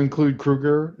going to include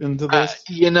Kruger into this?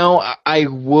 I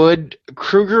would.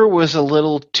 Kruger was a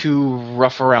little too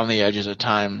rough around the edges at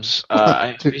times.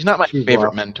 He's not my favorite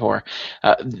rough. mentor.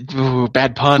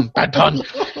 Bad pun. Bad pun.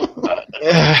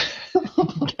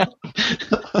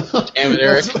 Damn it,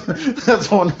 Eric. That's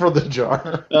one for the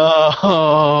jar.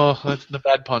 Oh, that's the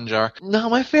bad pun jar. No,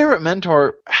 my favorite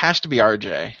mentor has to be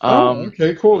RJ.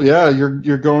 Okay, cool. Yeah,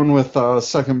 you're going with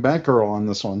second Batgirl on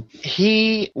this one.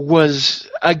 He was,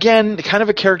 again, kind of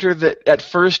a character that at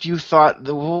first you thought,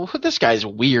 well, this guy's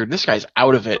weird. This guy's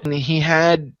out of it. And he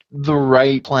had the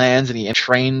right plans, and he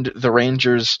trained the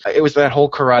Rangers. It was that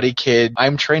whole Karate Kid,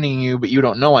 I'm training you, but you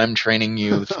don't know I'm training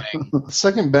you thing.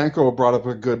 Second Batgirl brought up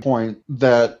a good point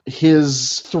that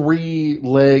his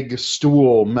 3-leg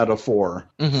stool metaphor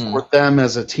for them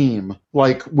as a team,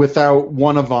 like without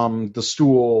one of them, the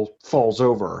stool falls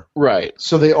over. Right.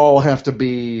 So they all have to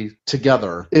be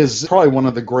together, is probably one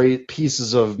of the great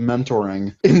pieces of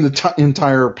mentoring in the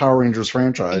entire Power Rangers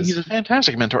franchise. He's a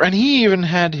fantastic mentor. And he even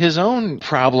had his own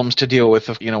problems to deal with,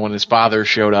 when his father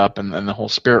showed up and the whole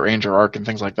Spirit Ranger arc and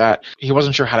things like that. He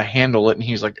wasn't sure how to handle it, and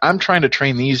he's like, I'm trying to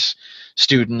train these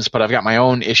students, but I've got my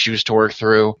own issues to work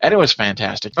through. And it was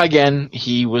fantastic. Again,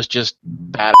 he was just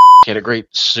bad. He had a great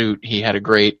suit. He had a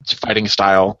great fighting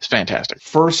style. It's fantastic.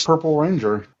 First Purple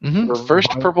Ranger.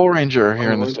 First Purple Ranger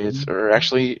here in the States. Or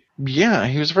actually, yeah,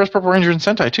 he was the first Purple Ranger in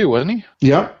Sentai too, wasn't he?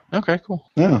 Yep. Okay, cool.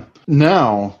 Yeah.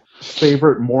 Now,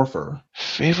 favorite morpher.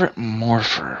 Favorite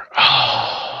morpher.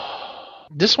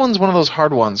 This one's one of those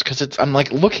hard ones because I'm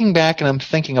like looking back and I'm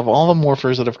thinking of all the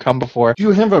morphers that have come before. Do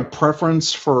you have a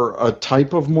preference for a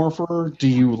type of morpher? Do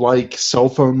you like cell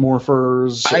phone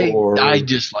morphers? I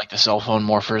dislike the cell phone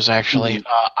morphers, actually.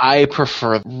 I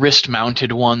prefer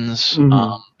wrist-mounted ones.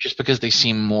 Just because they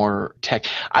seem more tech.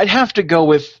 I'd have to go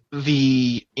with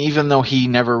even though he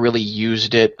never really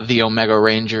used it, the Omega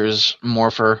Rangers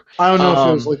morpher. I don't know if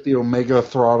it was like the Omega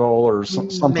Throttle or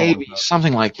something maybe like that.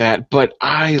 Something like that, but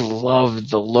I love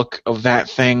the look of that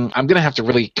thing. I'm going to have to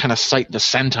really kind of cite the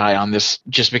Sentai on this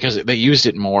just because they used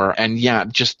it more. And yeah,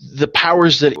 just the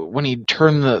powers that when he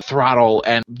turned the throttle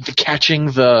and catching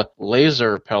the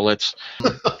laser pellets,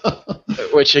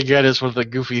 which again is one of the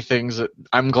goofy things that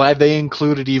I'm glad they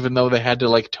included, even though they had to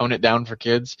like tone it down for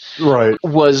kids. Right.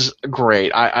 Was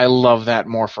great. I love that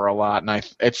morpher a lot,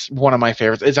 and it's one of my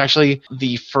favorites. It's actually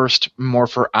the first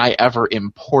morpher I ever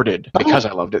imported because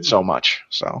I loved it so much.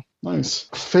 So nice.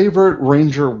 Favorite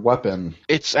Ranger weapon?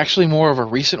 It's actually more of a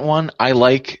recent one. I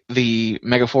like the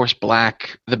Megaforce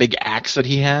Black, the big axe that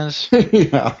he has.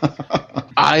 Yeah.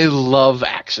 I love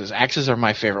axes. Axes are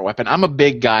my favorite weapon. I'm a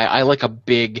big guy. I like a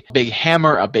big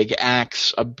hammer, a big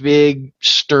axe, a big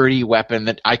sturdy weapon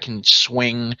that I can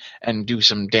swing and do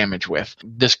some damage with.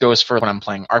 This goes for when I'm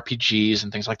playing RPGs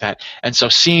and things like that. And so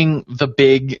seeing the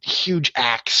big, huge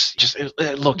axe,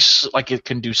 it looks like it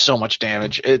can do so much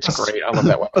damage. It's great. I love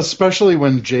that weapon. Especially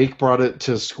when Jake brought it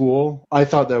to school. I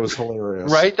thought that was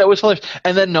hilarious. Right? That was hilarious.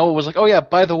 And then Noah was like, oh yeah,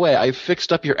 by the way, I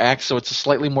fixed up your axe so it's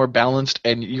slightly more balanced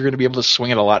and you're going to be able to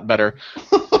swing it a lot better.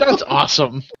 That's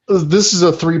awesome. This is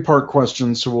a 3-part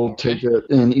question, so we'll take it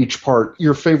in each part.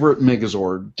 Your favorite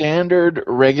Megazord? Standard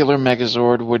regular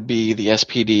Megazord would be the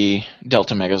SPD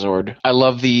Delta Megazord. I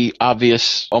love the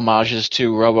obvious homages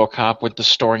to RoboCop with the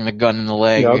storing the gun in the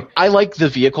leg. Yep. I like the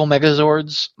vehicle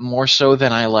Megazords more so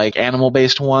than I like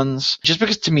animal-based ones, just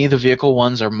because to me the vehicle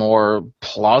ones are more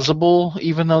plausible,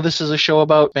 even though this is a show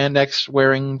about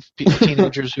spandex-wearing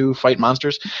teenagers who fight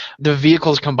monsters. The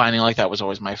vehicles combining like that was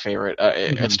always my favorite.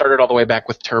 It started all the way back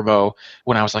with Turbo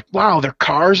when I was like, wow, they're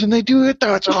cars and they do it?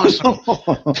 That's awesome.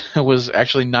 It was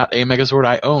actually not a Megazord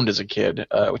I owned as a kid,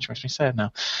 which makes me sad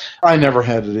now. I never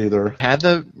had it either. I had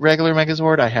the regular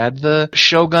Megazord, I had the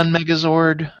Shogun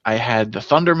Megazord, I had the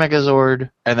Thunder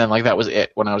Megazord, and then that was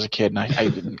it when I was a kid, and I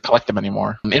didn't collect them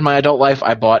anymore. In my adult life,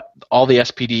 I bought all the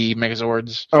SPD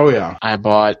Megazords. Oh, yeah. I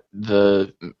bought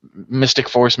the Mystic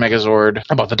Force Megazord.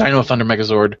 I bought the Dino Thunder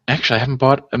Megazord. Actually, I haven't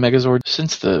bought a Megazord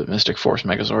since the Mystic Force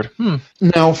Megazord.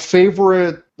 Now,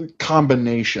 favorite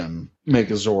combination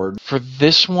Megazord? For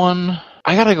this one,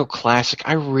 I gotta go classic.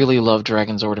 I really love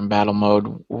Dragon Zord in battle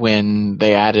mode when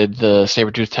they added the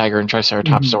Saber-Tooth Tiger and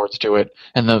Triceratops swords to it,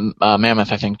 and the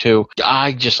Mammoth, I think, too.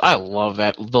 I love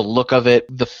that. The look of it,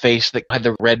 the face that had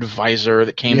the red visor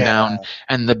that came down,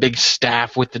 and the big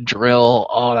staff with the drill.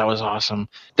 Oh, that was awesome.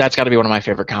 That's gotta be one of my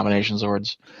favorite combination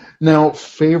Zords. Now,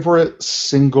 favorite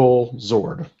single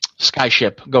Zord?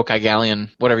 Skyship, Gokai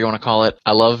Galleon, whatever you want to call it.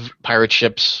 I love pirate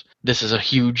ships. This is a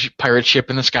huge pirate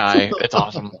ship in the sky. It's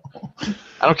awesome.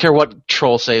 I don't care what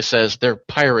Troll says. They're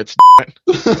pirates.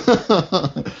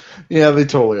 Yeah, they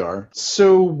totally are.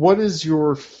 So, what is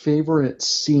your favorite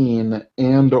scene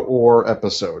and or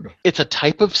episode? It's a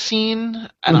type of scene,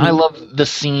 and I love the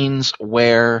scenes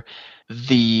where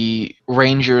the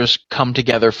Rangers come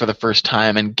together for the first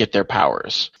time and get their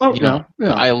powers. Oh, yeah.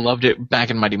 I loved it back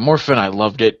in Mighty Morphin. I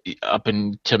loved it up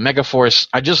into Megaforce.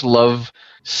 I just love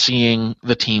seeing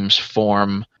the teams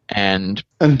form and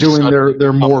doing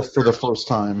their morph for the first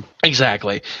time.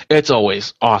 Exactly. It's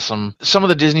always awesome. Some of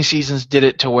the Disney seasons did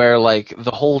it to where, like,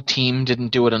 the whole team didn't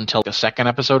do it until the second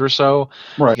episode or so.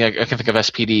 Right. I can think of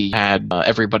SPD had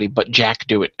everybody but Jack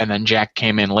do it, and then Jack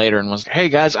came in later and was, hey,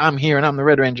 guys, I'm here, and I'm the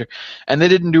Red Ranger. And they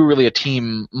didn't do really a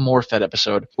team morph that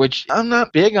episode, which I'm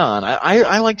not big on.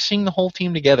 I like seeing the whole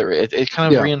team together. It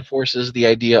kind of reinforces the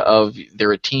idea of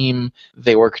they're a team,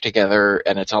 they work together,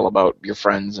 and it's all about your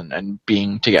friends and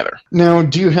being together. Now,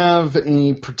 do you have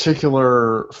any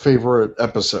particular favorite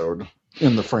episode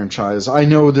in the franchise? I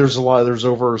know there's a lot. There's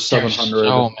over 700. There's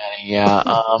so many,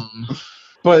 yeah.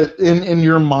 But in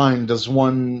your mind, does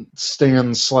one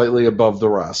stand slightly above the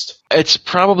rest? It's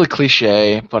probably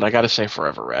cliche, but I gotta say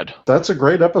Forever Red. That's a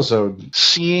great episode.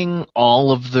 Seeing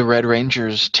all of the Red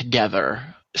Rangers together,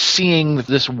 seeing that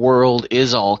this world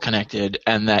is all connected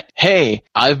and that, hey,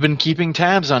 I've been keeping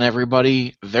tabs on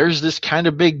everybody. There's this kind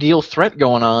of big deal threat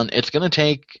going on. It's going to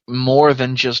take more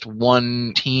than just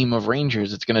one team of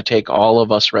Rangers. It's going to take all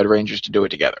of us Red Rangers to do it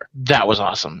together. That was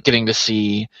awesome. Getting to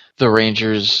see the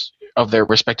Rangers of their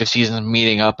respective seasons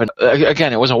meeting up. And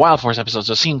again, it was a Wild Force episode,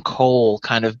 so seeing Cole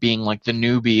kind of being like the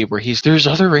newbie where there's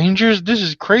other Rangers? This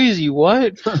is crazy.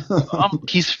 What?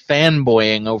 He's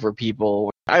fanboying over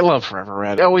people. I love Forever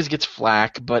Red. It always gets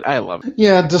flack, but I love it.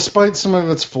 Yeah, despite some of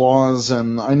its flaws,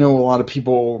 and I know a lot of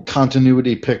people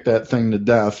continuity pick that thing to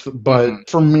death, but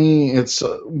for me, it's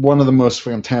one of the most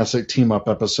fantastic team-up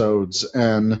episodes,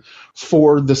 and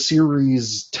for the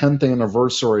series' 10th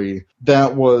anniversary,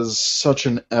 that was such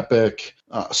an epic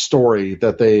story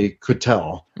that they could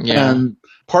tell. Yeah. And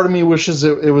part of me wishes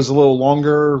it was a little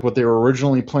longer, what they were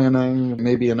originally planning,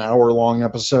 maybe an hour-long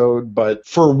episode, but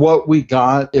for what we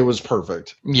got, it was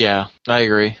perfect. Yeah, I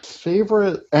agree.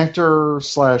 Favorite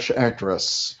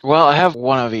actor/actress? Well, I have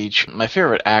one of each. My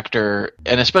favorite actor,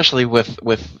 and especially with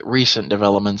recent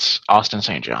developments, Austin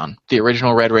St. John. The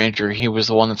original Red Ranger, he was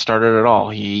the one that started it all.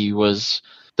 He was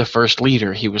the first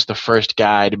leader. He was the first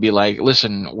guy to be like,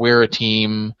 listen, we're a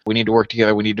team. We need to work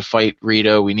together. We need to fight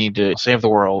Rita. We need to save the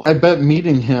world. I bet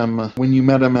meeting him when you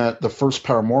met him at the first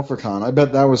Paramorphicon, I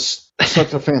bet that was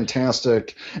such a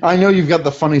fantastic... I know you've got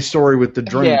the funny story with the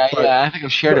drink. Yeah, I think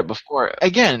I've shared it before.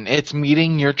 Again, it's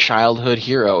meeting your childhood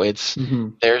hero. It's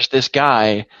there's this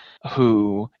guy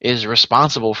who is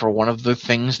responsible for one of the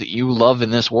things that you love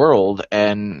in this world,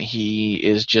 and he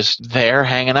is just there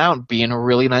hanging out, being a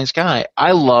really nice guy.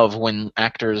 I love when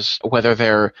actors, whether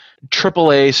they're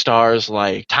AAA stars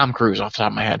like Tom Cruise off the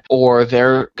top of my head, or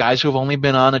they're guys who have only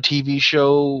been on a TV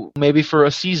show maybe for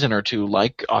a season or two,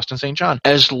 like Austin St. John,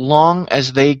 as long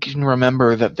as they can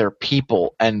remember that they're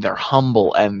people and they're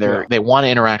humble and they want to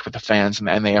interact with the fans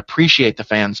and they appreciate the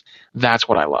fans, that's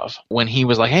what I love. When he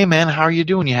was like, hey man, how are you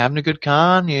doing? You having a good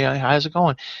con? Yeah, how's it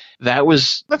going? That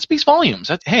speaks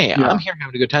volumes. I'm here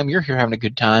having a good time. You're here having a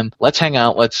good time. Let's hang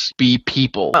out. Let's be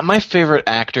people. My favorite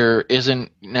actor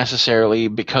isn't necessarily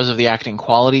because of the acting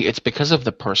quality. It's because of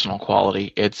the personal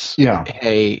quality. It's,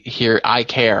 hey, here, I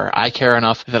care. I care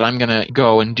enough that I'm going to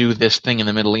go and do this thing in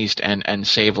the Middle East and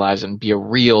save lives and be a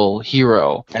real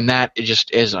hero. And that just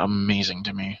is amazing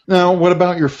to me. Now, what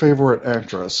about your favorite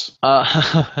actress?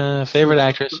 Favorite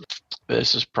actress?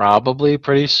 This is probably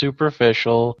pretty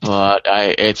superficial, but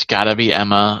it's gotta be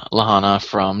Emma Lahana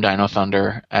from Dino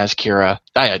Thunder as Kira.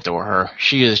 I adore her.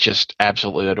 She is just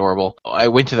absolutely adorable. I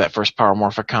went to that first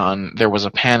Paramorphicon. There was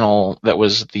a panel that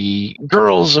was the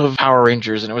girls of Power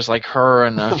Rangers, and it was like her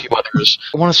and a few others.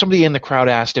 Somebody in the crowd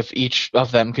asked if each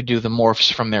of them could do the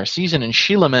morphs from their season, and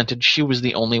she lamented she was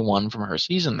the only one from her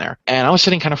season there. And I was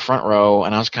sitting kind of front row,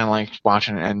 and I was kind of like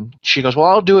watching it, and she goes, well,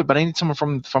 I'll do it, but I need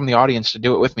someone from the audience to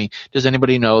do it with me. Does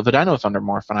anybody know the Dino Thunder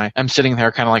morph? And I'm sitting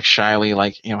there kind of like shyly,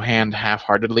 like, hand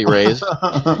half-heartedly raised.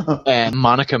 And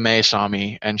Monica May saw me,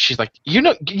 and she's like, you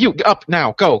up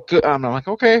now, go. I'm like,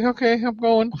 okay, I'm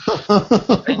going.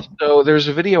 And so there's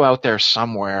a video out there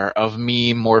somewhere of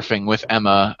me morphing with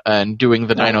Emma and doing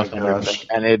the Dino Thunder thing,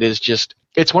 and it is just...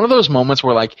 It's one of those moments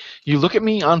where, like, you look at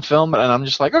me on film and I'm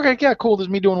just like, okay, yeah, cool, this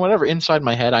is me doing whatever. Inside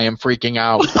my head, I am freaking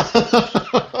out.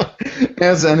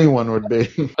 As anyone would be.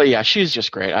 But yeah, she's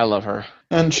just great. I love her.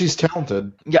 And she's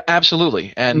talented. Yeah,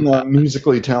 absolutely. And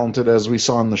musically talented, as we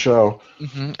saw in the show.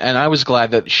 Mm-hmm. And I was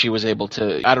glad that she was able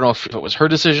to, I don't know if it was her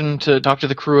decision to talk to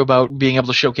the crew about being able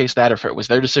to showcase that, or if it was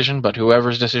their decision, but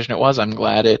whoever's decision it was, I'm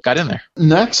glad it got in there.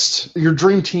 Next, your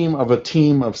dream team of a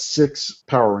team of 6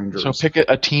 Power Rangers. So pick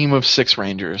a team of 6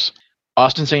 Rangers.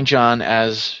 Austin St. John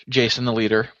as Jason the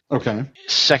leader. Okay.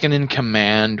 Second in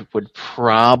command would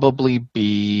probably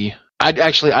be... I'd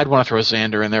want to throw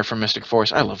Xander in there from Mystic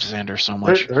Force. I love Xander so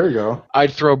much. There you go.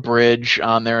 I'd throw Bridge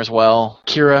on there as well.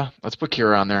 Kira. Let's put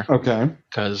Kira on there. Okay.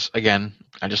 Because, again,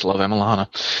 I just love Emma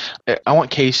Lahana. I want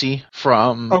Casey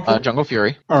from Jungle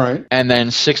Fury. All right. And then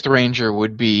 6th Ranger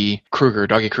would be Kruger,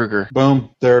 Doggy Kruger. Boom.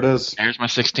 There it is. There's my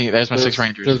 16. There's my 6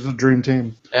 Rangers. There's the dream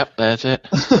team. Yep, that's it.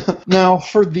 Now,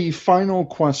 for the final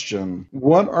question,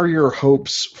 what are your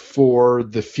hopes for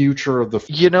the future of the...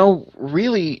 You know,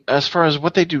 really, as far as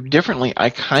what they do differently, I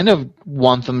kind of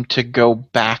want them to go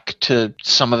back to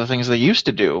some of the things they used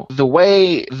to do. The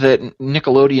way that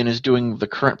Nickelodeon is doing the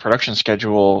current production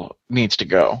schedule needs to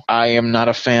go. I am not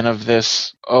a fan of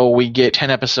this, we get 10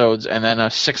 episodes and then a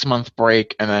 6-month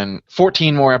break and then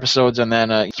 14 more episodes and then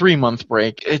a 3-month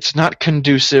break. It's not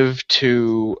conducive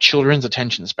to children's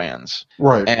attention spans.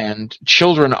 Right. And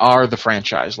children are the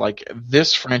franchise. Like,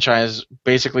 this franchise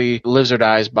basically lives or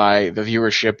dies by the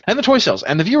viewership and the toy sales.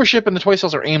 And the viewership and the toy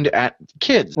sales are aimed at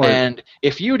kids. Right. And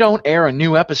if you don't air a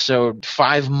new episode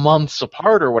 5 months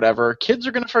apart or whatever, kids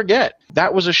are going to forget.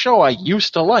 That was a show I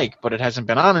used to like, but it hasn't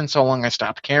been on in so long I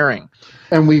stopped caring.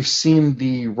 And we've seen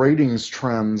the ratings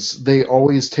trends. They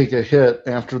always take a hit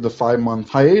after the 5-month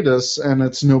hiatus, and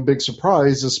it's no big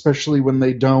surprise, especially when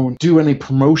they don't do any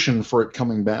promotion for it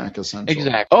coming back, essentially.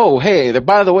 Exactly. Oh, hey,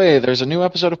 by the way, there's a new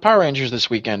episode of Power Rangers this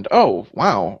weekend. Oh,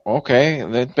 wow, okay,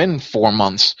 it's been 4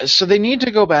 months. So they need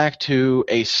to go back to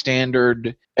a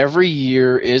standard, every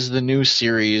year is the new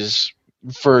series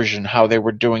version, how they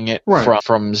were doing it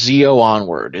from Zeo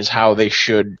onward is how they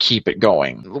should keep it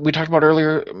going. We talked about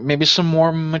earlier, maybe some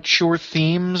more mature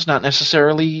themes, not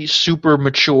necessarily super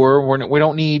mature. We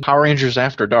don't need Power Rangers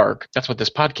After Dark. That's what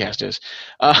this podcast is.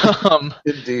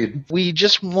 Indeed. We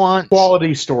just want...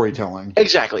 quality storytelling.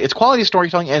 Exactly. It's quality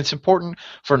storytelling, and it's important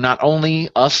for not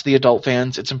only us, the adult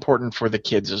fans, it's important for the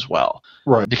kids as well.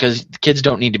 Right. Because kids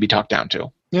don't need to be talked down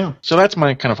to. Yeah. So that's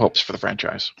my kind of hopes for the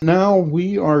franchise. Now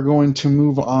we are going to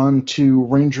move on to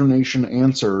Ranger Nation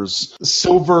Answers.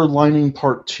 Silver Lining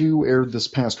Part 2 aired this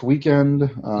past weekend,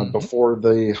 before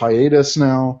the hiatus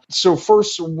now. So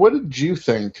first, what did you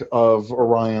think of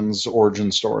Orion's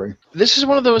origin story? This is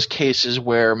one of those cases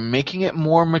where making it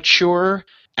more mature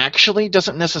actually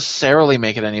doesn't necessarily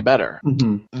make it any better.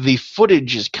 Mm-hmm. The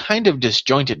footage is kind of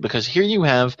disjointed because here you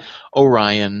have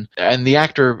Orion, and the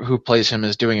actor who plays him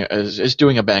is doing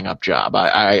a bang-up job.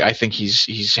 I think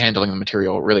he's handling the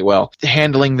material really well.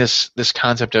 Handling this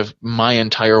concept of my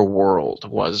entire world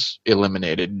was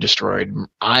eliminated, destroyed.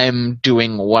 I'm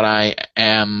doing what I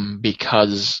am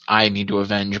because I need to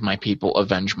avenge my people,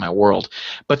 avenge my world.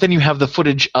 But then you have the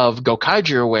footage of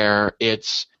Gokaiger where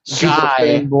it's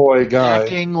fanboy guy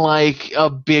acting like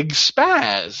a big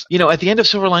spaz. You know, at the end of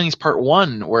Silver Linings Part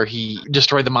 1, where he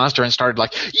destroyed the monster and started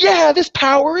like, yeah, this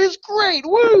power is great,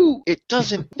 woo! It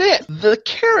doesn't fit the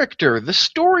character, the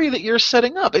story that you're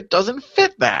setting up. It doesn't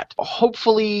fit that.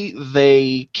 Hopefully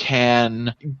they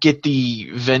can get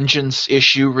the vengeance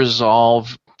issue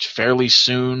resolved fairly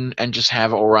soon and just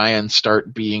have Orion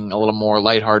start being a little more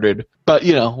lighthearted. But,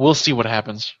 you know, we'll see what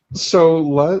happens. So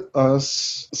let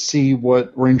us see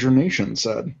what Ranger Nation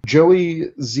said.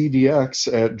 Joey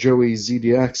ZDX at Joey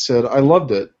ZDX said, I loved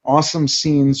it. Awesome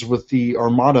scenes with the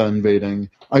Armada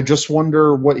invading. I just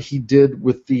wonder what he did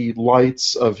with the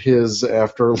lights of his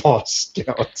after Lost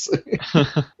Galaxy.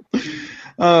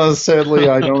 Sadly,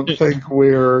 I don't think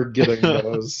we're getting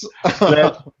those.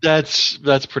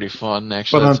 That's pretty fun,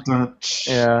 actually.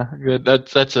 Yeah, good.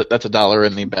 That's a dollar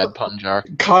in the bad pun jar.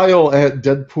 Kyle at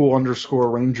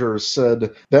Deadpool_Rangers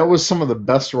said that was some of the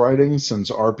best writing since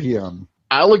RPM.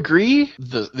 I'll agree.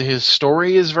 His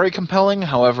story is very compelling.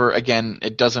 However, again,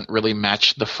 it doesn't really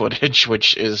match the footage,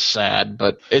 which is sad,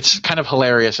 but it's kind of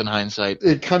hilarious in hindsight.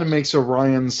 It kind of makes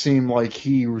Orion seem like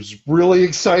he was really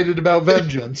excited about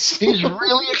vengeance. He's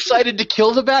really excited to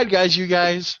kill the bad guys, you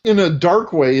guys. In a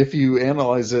dark way, if you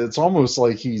analyze it, it's almost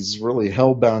like he's really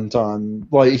hell-bent on,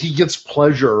 like, he gets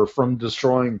pleasure from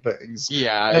destroying things.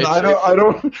 Yeah. And I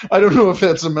don't know if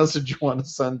that's a message you want to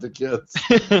send to kids.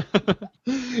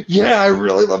 Yeah, I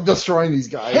really love destroying these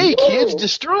guys. Hey, kids,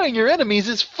 destroying your enemies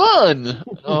is fun.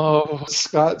 Oh,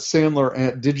 Scott Sandler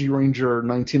at DigiRanger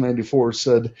 1994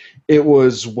 said it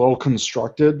was well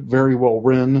constructed, very well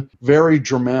written, very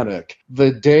dramatic.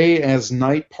 The day as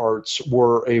night parts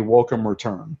were a welcome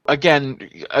return. again,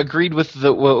 agreed with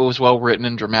what was well written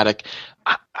and dramatic.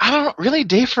 I don't know, really,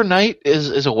 day for night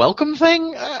is a welcome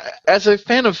thing? As a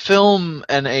fan of film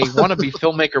and a wannabe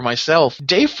filmmaker myself,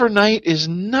 day for night is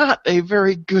not a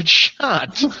very good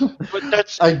shot. But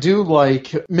that's... I do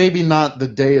like, maybe not the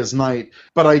day as night,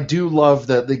 but I do love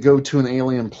that they go to an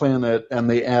alien planet and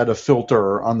they add a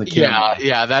filter on the camera.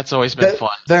 Yeah, that's always been fun.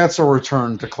 That's a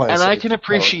return to classic. And I can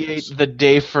appreciate the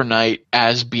day for night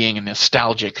as being a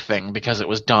nostalgic thing because it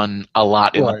was done a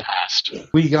lot in the past.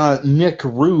 We got Nick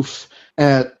Roof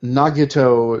at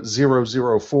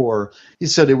Nagito004. He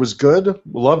said it was good,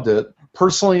 loved it.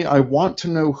 Personally, I want to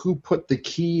know who put the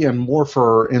key and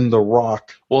morpher in the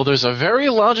rock. Well, there's a very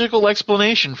logical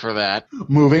explanation for that.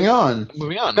 Moving on.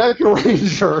 Mecha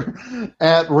Ranger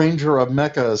at Ranger of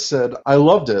Mecha said, I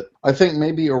loved it. I think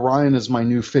maybe Orion is my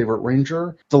new favorite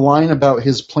Ranger. The line about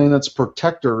his planet's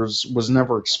protectors was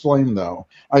never explained, though.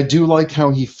 I do like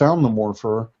how he found the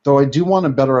morpher, though I do want a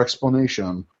better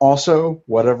explanation. Also,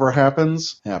 whatever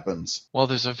happens, happens. Well,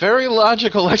 there's a very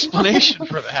logical explanation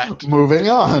for that. Moving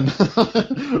on.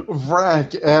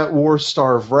 Vrack at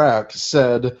Warstar Vrack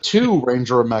said to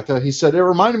Ranger of Mecha, he said, it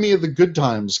reminded me of the good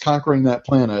times conquering that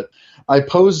planet. I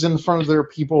posed in front of their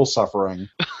people suffering.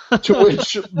 To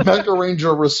which Mecha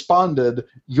Ranger responded,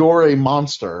 you're a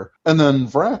monster. And then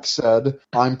Vrack said,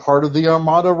 I'm part of the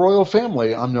Armada royal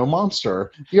family. I'm no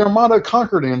monster. The Armada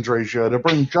conquered Andrasia to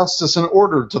bring justice and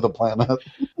order to the planet.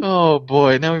 Oh,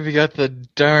 boy. Now we've got the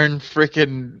darn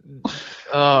frickin'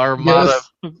 Armada.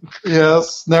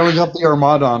 Yes. Now we got the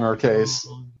Armada on our case.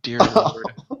 Oh, dear Lord.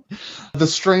 The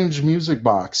Strange Music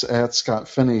Box at Scott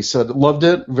Finney said, loved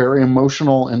it, very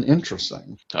emotional and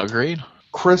interesting. Agreed.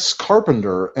 Chris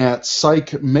Carpenter at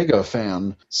Psych Mega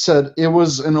Fan said, it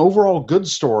was an overall good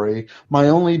story. My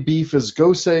only beef is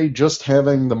Gosei just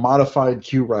having the modified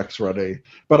Q-Rex ready.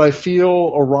 But I feel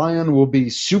Orion will be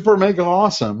super mega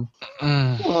awesome.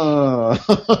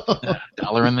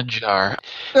 $1 in the jar.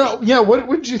 Yeah, what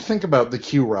did you think about the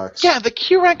Q-Rex? Yeah, the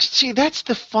Q-Rex, see, that's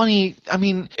the funny... I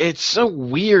mean, it's so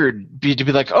weird to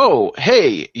be like, oh,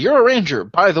 hey, you're a Ranger.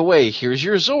 By the way, here's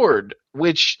your Zord.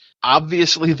 Which,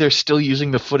 obviously, they're still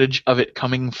using the footage of it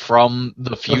coming from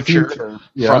the future.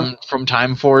 Yeah. From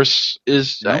Time Force. And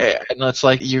it's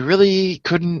like, you really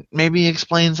couldn't maybe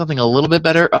explain something a little bit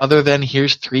better other than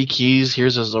here's 3 keys,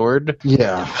 here's a Zord?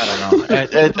 Yeah. I don't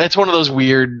know. That's one of those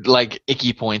weird, like,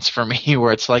 icky points for me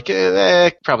where it's like,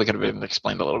 probably could have been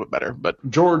explained a little bit better. But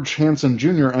George Hansen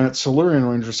Jr. at Silurian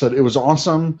Ranger said, it was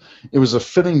awesome. It was a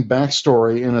fitting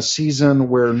backstory in a season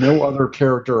where no other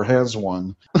character has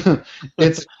one.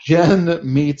 It's Jen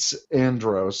meets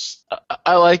Andros.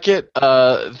 I like it.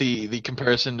 The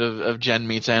comparison of Jen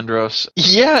meets Andros.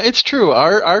 Yeah, it's true.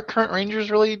 Our current Rangers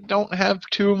really don't have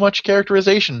too much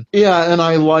characterization. Yeah, and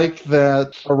I like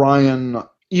that Orion,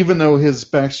 even though his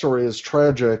backstory is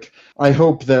tragic, I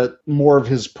hope that more of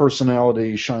his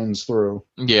personality shines through.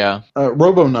 Yeah.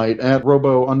 Robo Knight at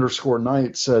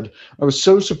Robo_Knight said, I was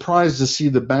so surprised to see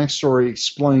the backstory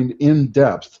explained in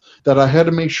depth that I had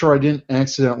to make sure I didn't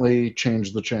accidentally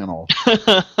change the channel.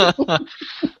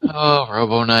 Oh,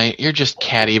 Robo Knight, you're just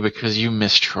catty because you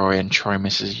miss Troy and Troy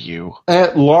misses you.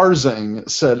 At Larzing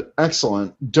said,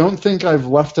 excellent. Don't think I've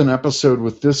left an episode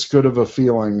with this good of a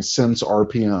feeling since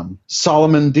RPM.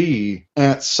 Solomon D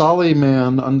at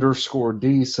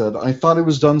Sollyman_D said, I thought it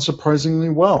was done surprisingly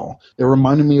well. It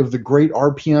reminded me of the great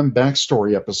RPM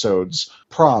backstory episodes.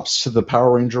 Props to the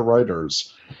Power Ranger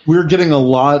writers. We're getting a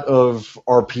lot of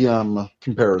RPM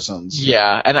comparisons.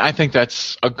 Yeah, and I think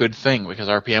that's a good thing because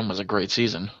RPM was a great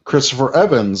season. Christopher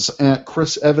Evans at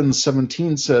Chris Evans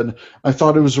 17 said, I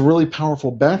thought it was a really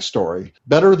powerful backstory.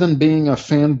 Better than being a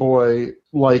fanboy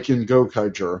like in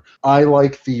Gokaiger. I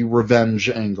like the revenge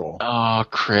angle. Oh,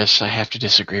 Chris, I have to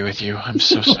disagree with you. I'm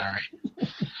so sorry.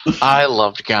 I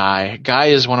loved Guy. Guy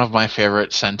is one of my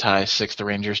favorite Sentai 6th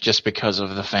Rangers just because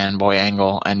of the fanboy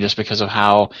angle and just because of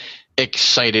how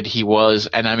excited he was.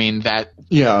 And I mean, that.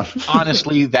 Yeah.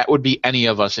 Honestly, that would be any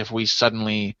of us if we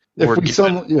suddenly were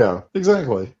given yeah,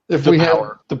 exactly. If the we power.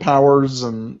 had the powers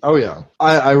and. Oh, yeah.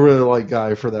 I really like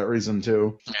Guy for that reason,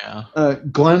 too. Yeah.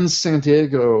 Glenn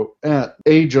Santiago at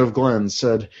Age of Glenn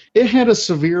said, it had a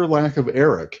severe lack of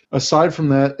Eric. Aside from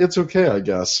that, it's okay, I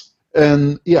guess.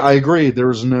 And yeah, I agree.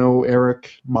 There's no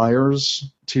Eric Myers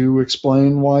to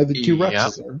explain why the Q-Rex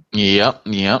is there.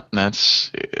 Yep. That's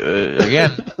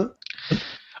again.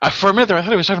 For a minute there, I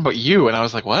thought he was talking about you, and I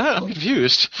was like, what? I'm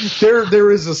confused. There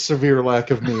is a severe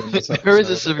lack of me in this episode. There is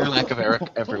a severe lack of Eric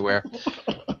everywhere.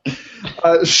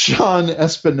 Sean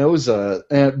Espinoza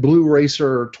at Blue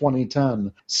Racer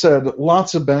 2010 said,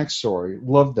 lots of backstory.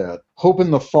 Love that. Hope in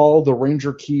the fall the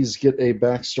Ranger keys get a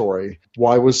backstory.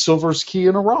 Why was Silver's key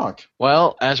in a rock?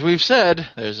 Well, as we've said,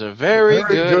 there's a very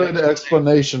good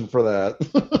explanation for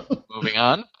that. Moving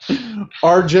on.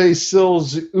 RJ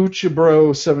Sills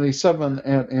Uchibro 77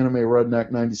 at Anime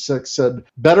Redneck 96 said,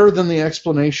 better than the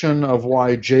explanation of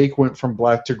why Jake went from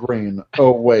black to green.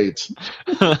 Oh, wait.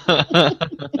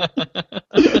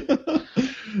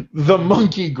 The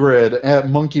Monkey Grid at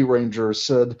Monkey Ranger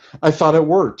said, I thought it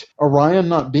worked. Orion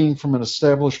not being from an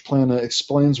established planet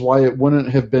explains why it wouldn't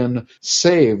have been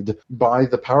saved by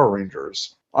the Power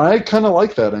Rangers. I kind of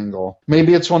like that angle.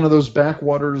 Maybe it's one of those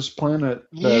backwaters planet.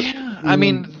 I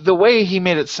mean, the way he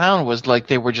made it sound was like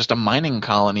they were just a mining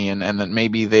colony and that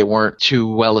maybe they weren't too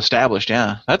well established.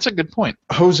 Yeah, that's a good point.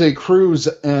 Jose Cruz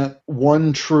at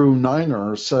One True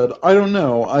Niner said, I don't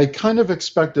know. I kind of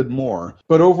expected more,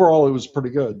 but overall it was pretty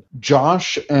good.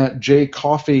 Josh at J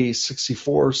Coffee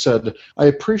 64 said, I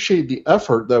appreciate the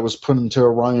effort that was put into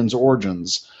Orion's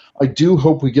origins. I do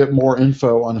hope we get more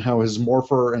info on how his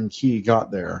morpher and key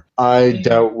got there. I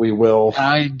doubt we will.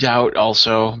 I doubt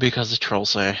also, because of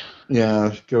Trollsay.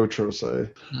 Yeah, go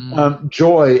Trollsay.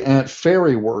 Joy at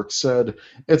Fairyworks said,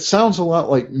 it sounds a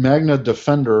lot like Magna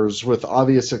Defenders with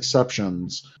obvious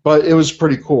exceptions, but it was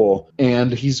pretty cool,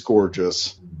 and he's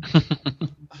gorgeous.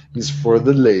 He's for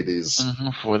the ladies.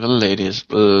 For the ladies.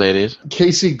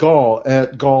 Casey Gall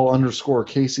at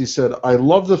Gall_Casey said, I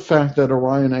love the fact that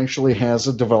Orion actually has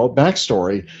a developed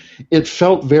backstory. It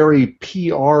felt very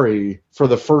PR-y for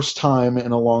the first time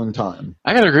in a long time.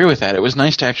 I gotta agree with that. It was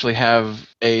nice to actually have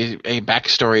a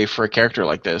backstory for a character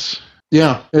like this.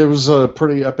 Yeah, it was a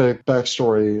pretty epic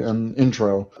backstory and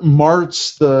intro.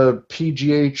 Martz, the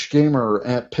PGH gamer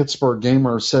at Pittsburgh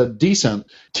Gamer, said, decent,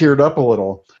 teared up a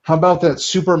little. How about that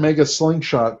super mega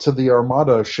slingshot to the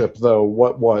Armada ship, though?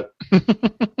 What?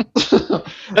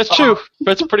 That's true.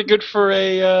 That's pretty good for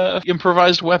a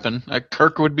improvised weapon.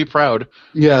 Kirk would be proud.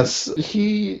 Yes,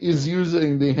 he is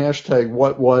using the hashtag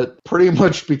what pretty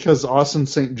much because Austin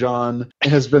St. John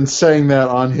has been saying that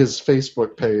on his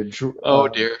Facebook page. Oh,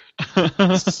 dear.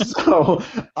 So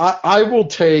I will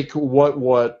take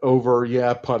what over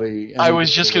yeah putty. I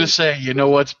was just gonna say, you know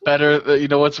what's better? You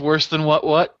know what's worse than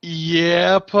what?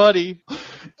 Yeah putty.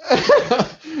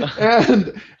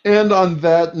 And on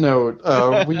that note,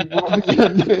 we will be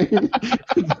ending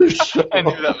the show. I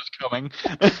knew that was coming.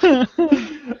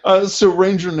 So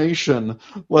Ranger Nation,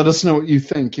 let us know what you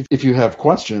think. If you have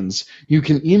questions, you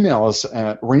can email us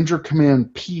at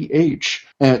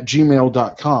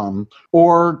rangercommandph@gmail.com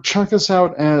or check us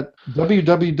out at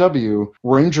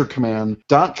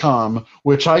www.rangercommand.com,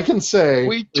 which I can say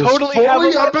we totally is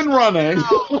fully up and running.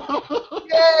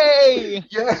 Yay!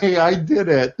 Yay, I did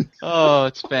it. Oh,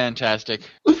 it's fantastic.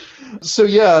 So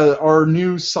yeah, our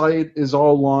new site is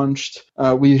all launched.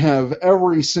 We have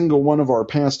every single one of our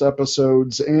past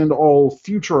episodes and all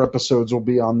future episodes will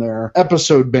be on there.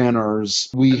 Episode banners.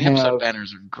 Episode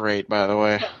banners are great, by the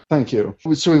way. Thank you.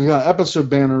 So we've got episode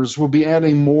banners. We'll be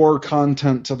adding more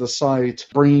content to the site,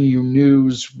 bringing you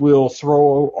news. We'll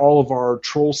throw all of our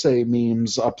Trollsay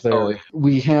memes up there. Oh, yeah.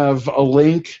 We have a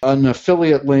link, an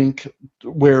affiliate link,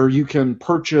 where you can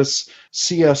purchase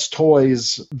CS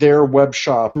Toys, their web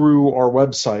shop, through our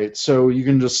website. So you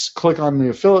can just click on the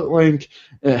affiliate link.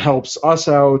 It helps us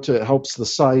out. It helps the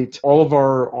site. All of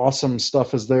our awesome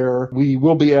stuff is there. We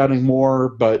will be adding more,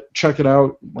 but check it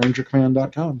out,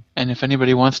 rangercommand.com. And if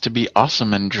anybody wants to be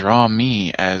awesome and draw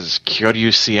me as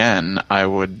Kyoryucien, I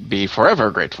would be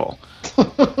forever grateful.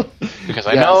 Because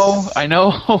I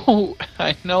know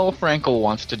Frankel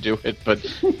wants to do it, but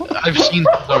I've seen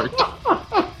the art.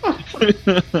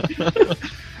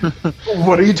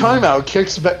 What are you talking about?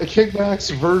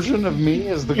 Kickback's version of me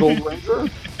as the Gold Ranger?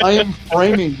 I am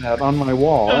framing that on my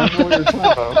wall. I don't know what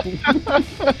you're talking about.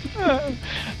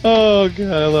 Oh,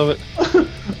 God, I love it.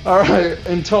 All right,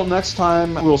 until next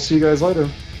time, we'll see you guys later.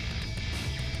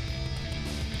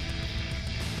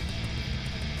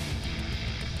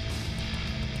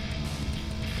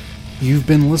 You've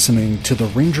been listening to the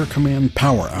Ranger Command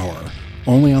Power Hour,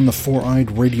 only on the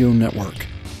Four-Eyed Radio Network.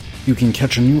 You can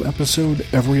catch a new episode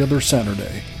every other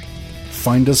Saturday.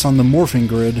 Find us on the Morphing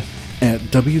Grid at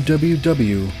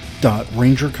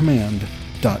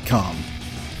www.rangercommand.com.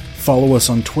 Follow us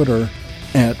on Twitter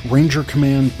at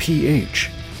RangerCommandPH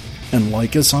and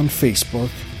like us on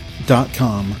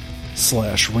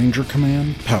Facebook.com/Ranger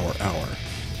Command Power Hour.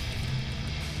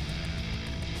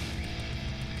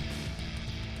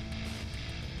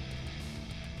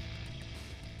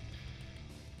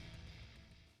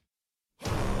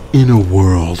 In a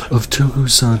world of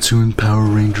Tokusatsu and Power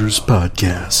Rangers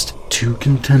podcast, two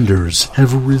contenders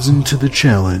have risen to the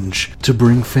challenge to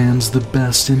bring fans the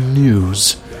best in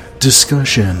news,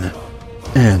 discussion,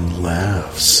 and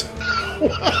laughs.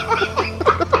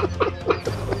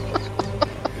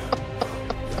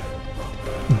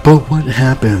 But what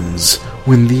happens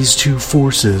when these two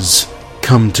forces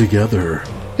come together?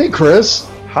 Hey, Chris.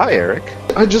 Hi, Eric.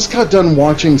 I just got done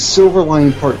watching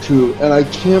Silverline Part 2, and I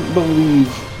can't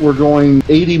believe we're going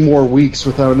 80 more weeks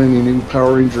without any new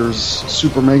Power Rangers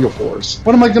Super Mega Force.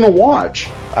 What am I going to watch?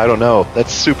 I don't know.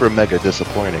 That's super mega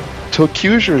disappointing.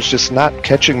 Tokusure is just not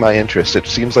catching my interest. It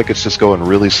seems like it's just going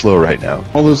really slow right now.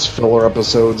 All those filler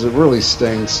episodes, it really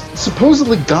stinks.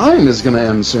 Supposedly Gaim is going to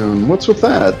end soon. What's with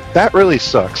that? That really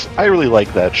sucks. I really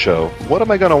like that show. What am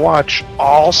I going to watch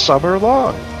all summer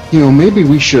long? You know, maybe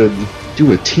we should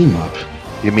do a team-up.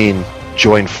 You mean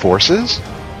join forces?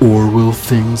 Or will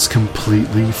things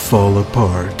completely fall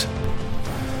apart?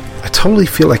 I totally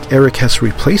feel like Eric has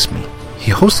replaced me.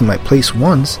 He hosted my place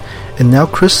once, and now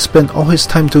Chris spent all his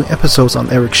time doing episodes on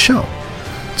Eric's show.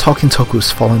 Talking Toku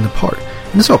is falling apart,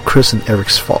 and it's all Chris and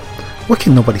Eric's fault. Why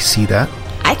can nobody see that?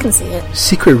 I can see it.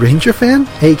 Secret Ranger fan?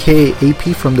 AKA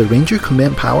AP from the Ranger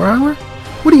Command Power Hour?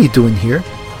 What are you doing here?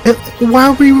 And why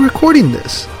are we recording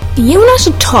this? You and I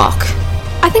should talk.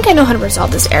 I think I know how to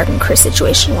resolve this Eric and Chris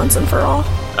situation once and for all.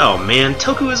 Oh man,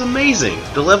 Toku is amazing.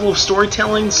 The level of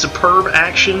storytelling, superb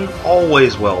action,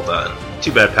 always well done.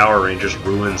 Too bad Power Rangers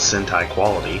ruined Sentai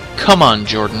quality. Come on,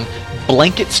 Jordan.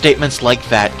 Blanket statements like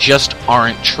that just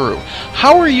aren't true.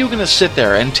 How are you going to sit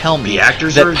there and tell me The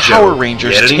actors that are a Power joke.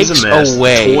 Rangers The editing's takes a mess.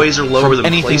 away The toys are lower from than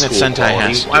anything that Play School Sentai quality.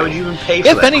 has to Why do? would you even pay for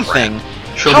If that anything, crap?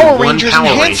 Show me Power one Rangers Power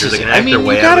Ranger enhances that it. can I act mean, their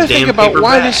way you out gotta of a think damn about paper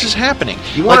why bag. this is happening.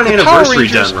 You want like an the Power anniversary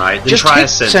Rangers done right, then just try take a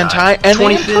Sentai and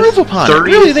they 25th, improve upon 30th, it.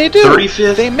 Really, they do.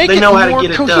 35th, They make they it know how to more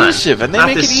get it done. cohesive and they Not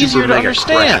make it this easier super to mega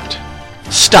understand.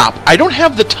 crap. Stop. I don't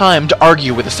have the time to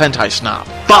argue with a Sentai snob.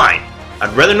 Fine.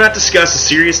 I'd rather not discuss a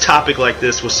serious topic like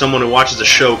this with someone who watches a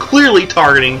show clearly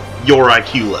targeting your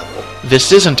IQ level.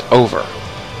 This isn't over.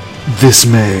 This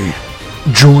May,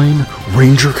 join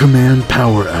Ranger Command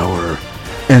Power Hour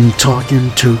and Talkin'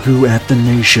 Toku at the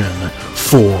Nation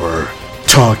for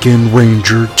Talkin'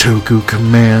 Ranger Toku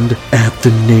Command at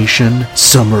the Nation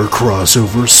Summer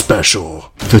Crossover Special.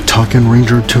 The Talkin'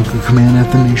 Ranger Toku Command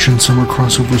at the Nation Summer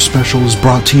Crossover Special is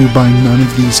brought to you by none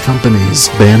of these companies: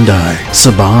 Bandai,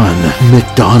 Saban,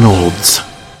 McDonald's.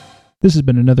 This has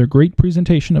been another great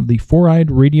presentation of the Four-Eyed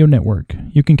Radio Network.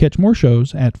 You can catch more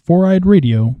shows at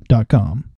foureyedradio.com.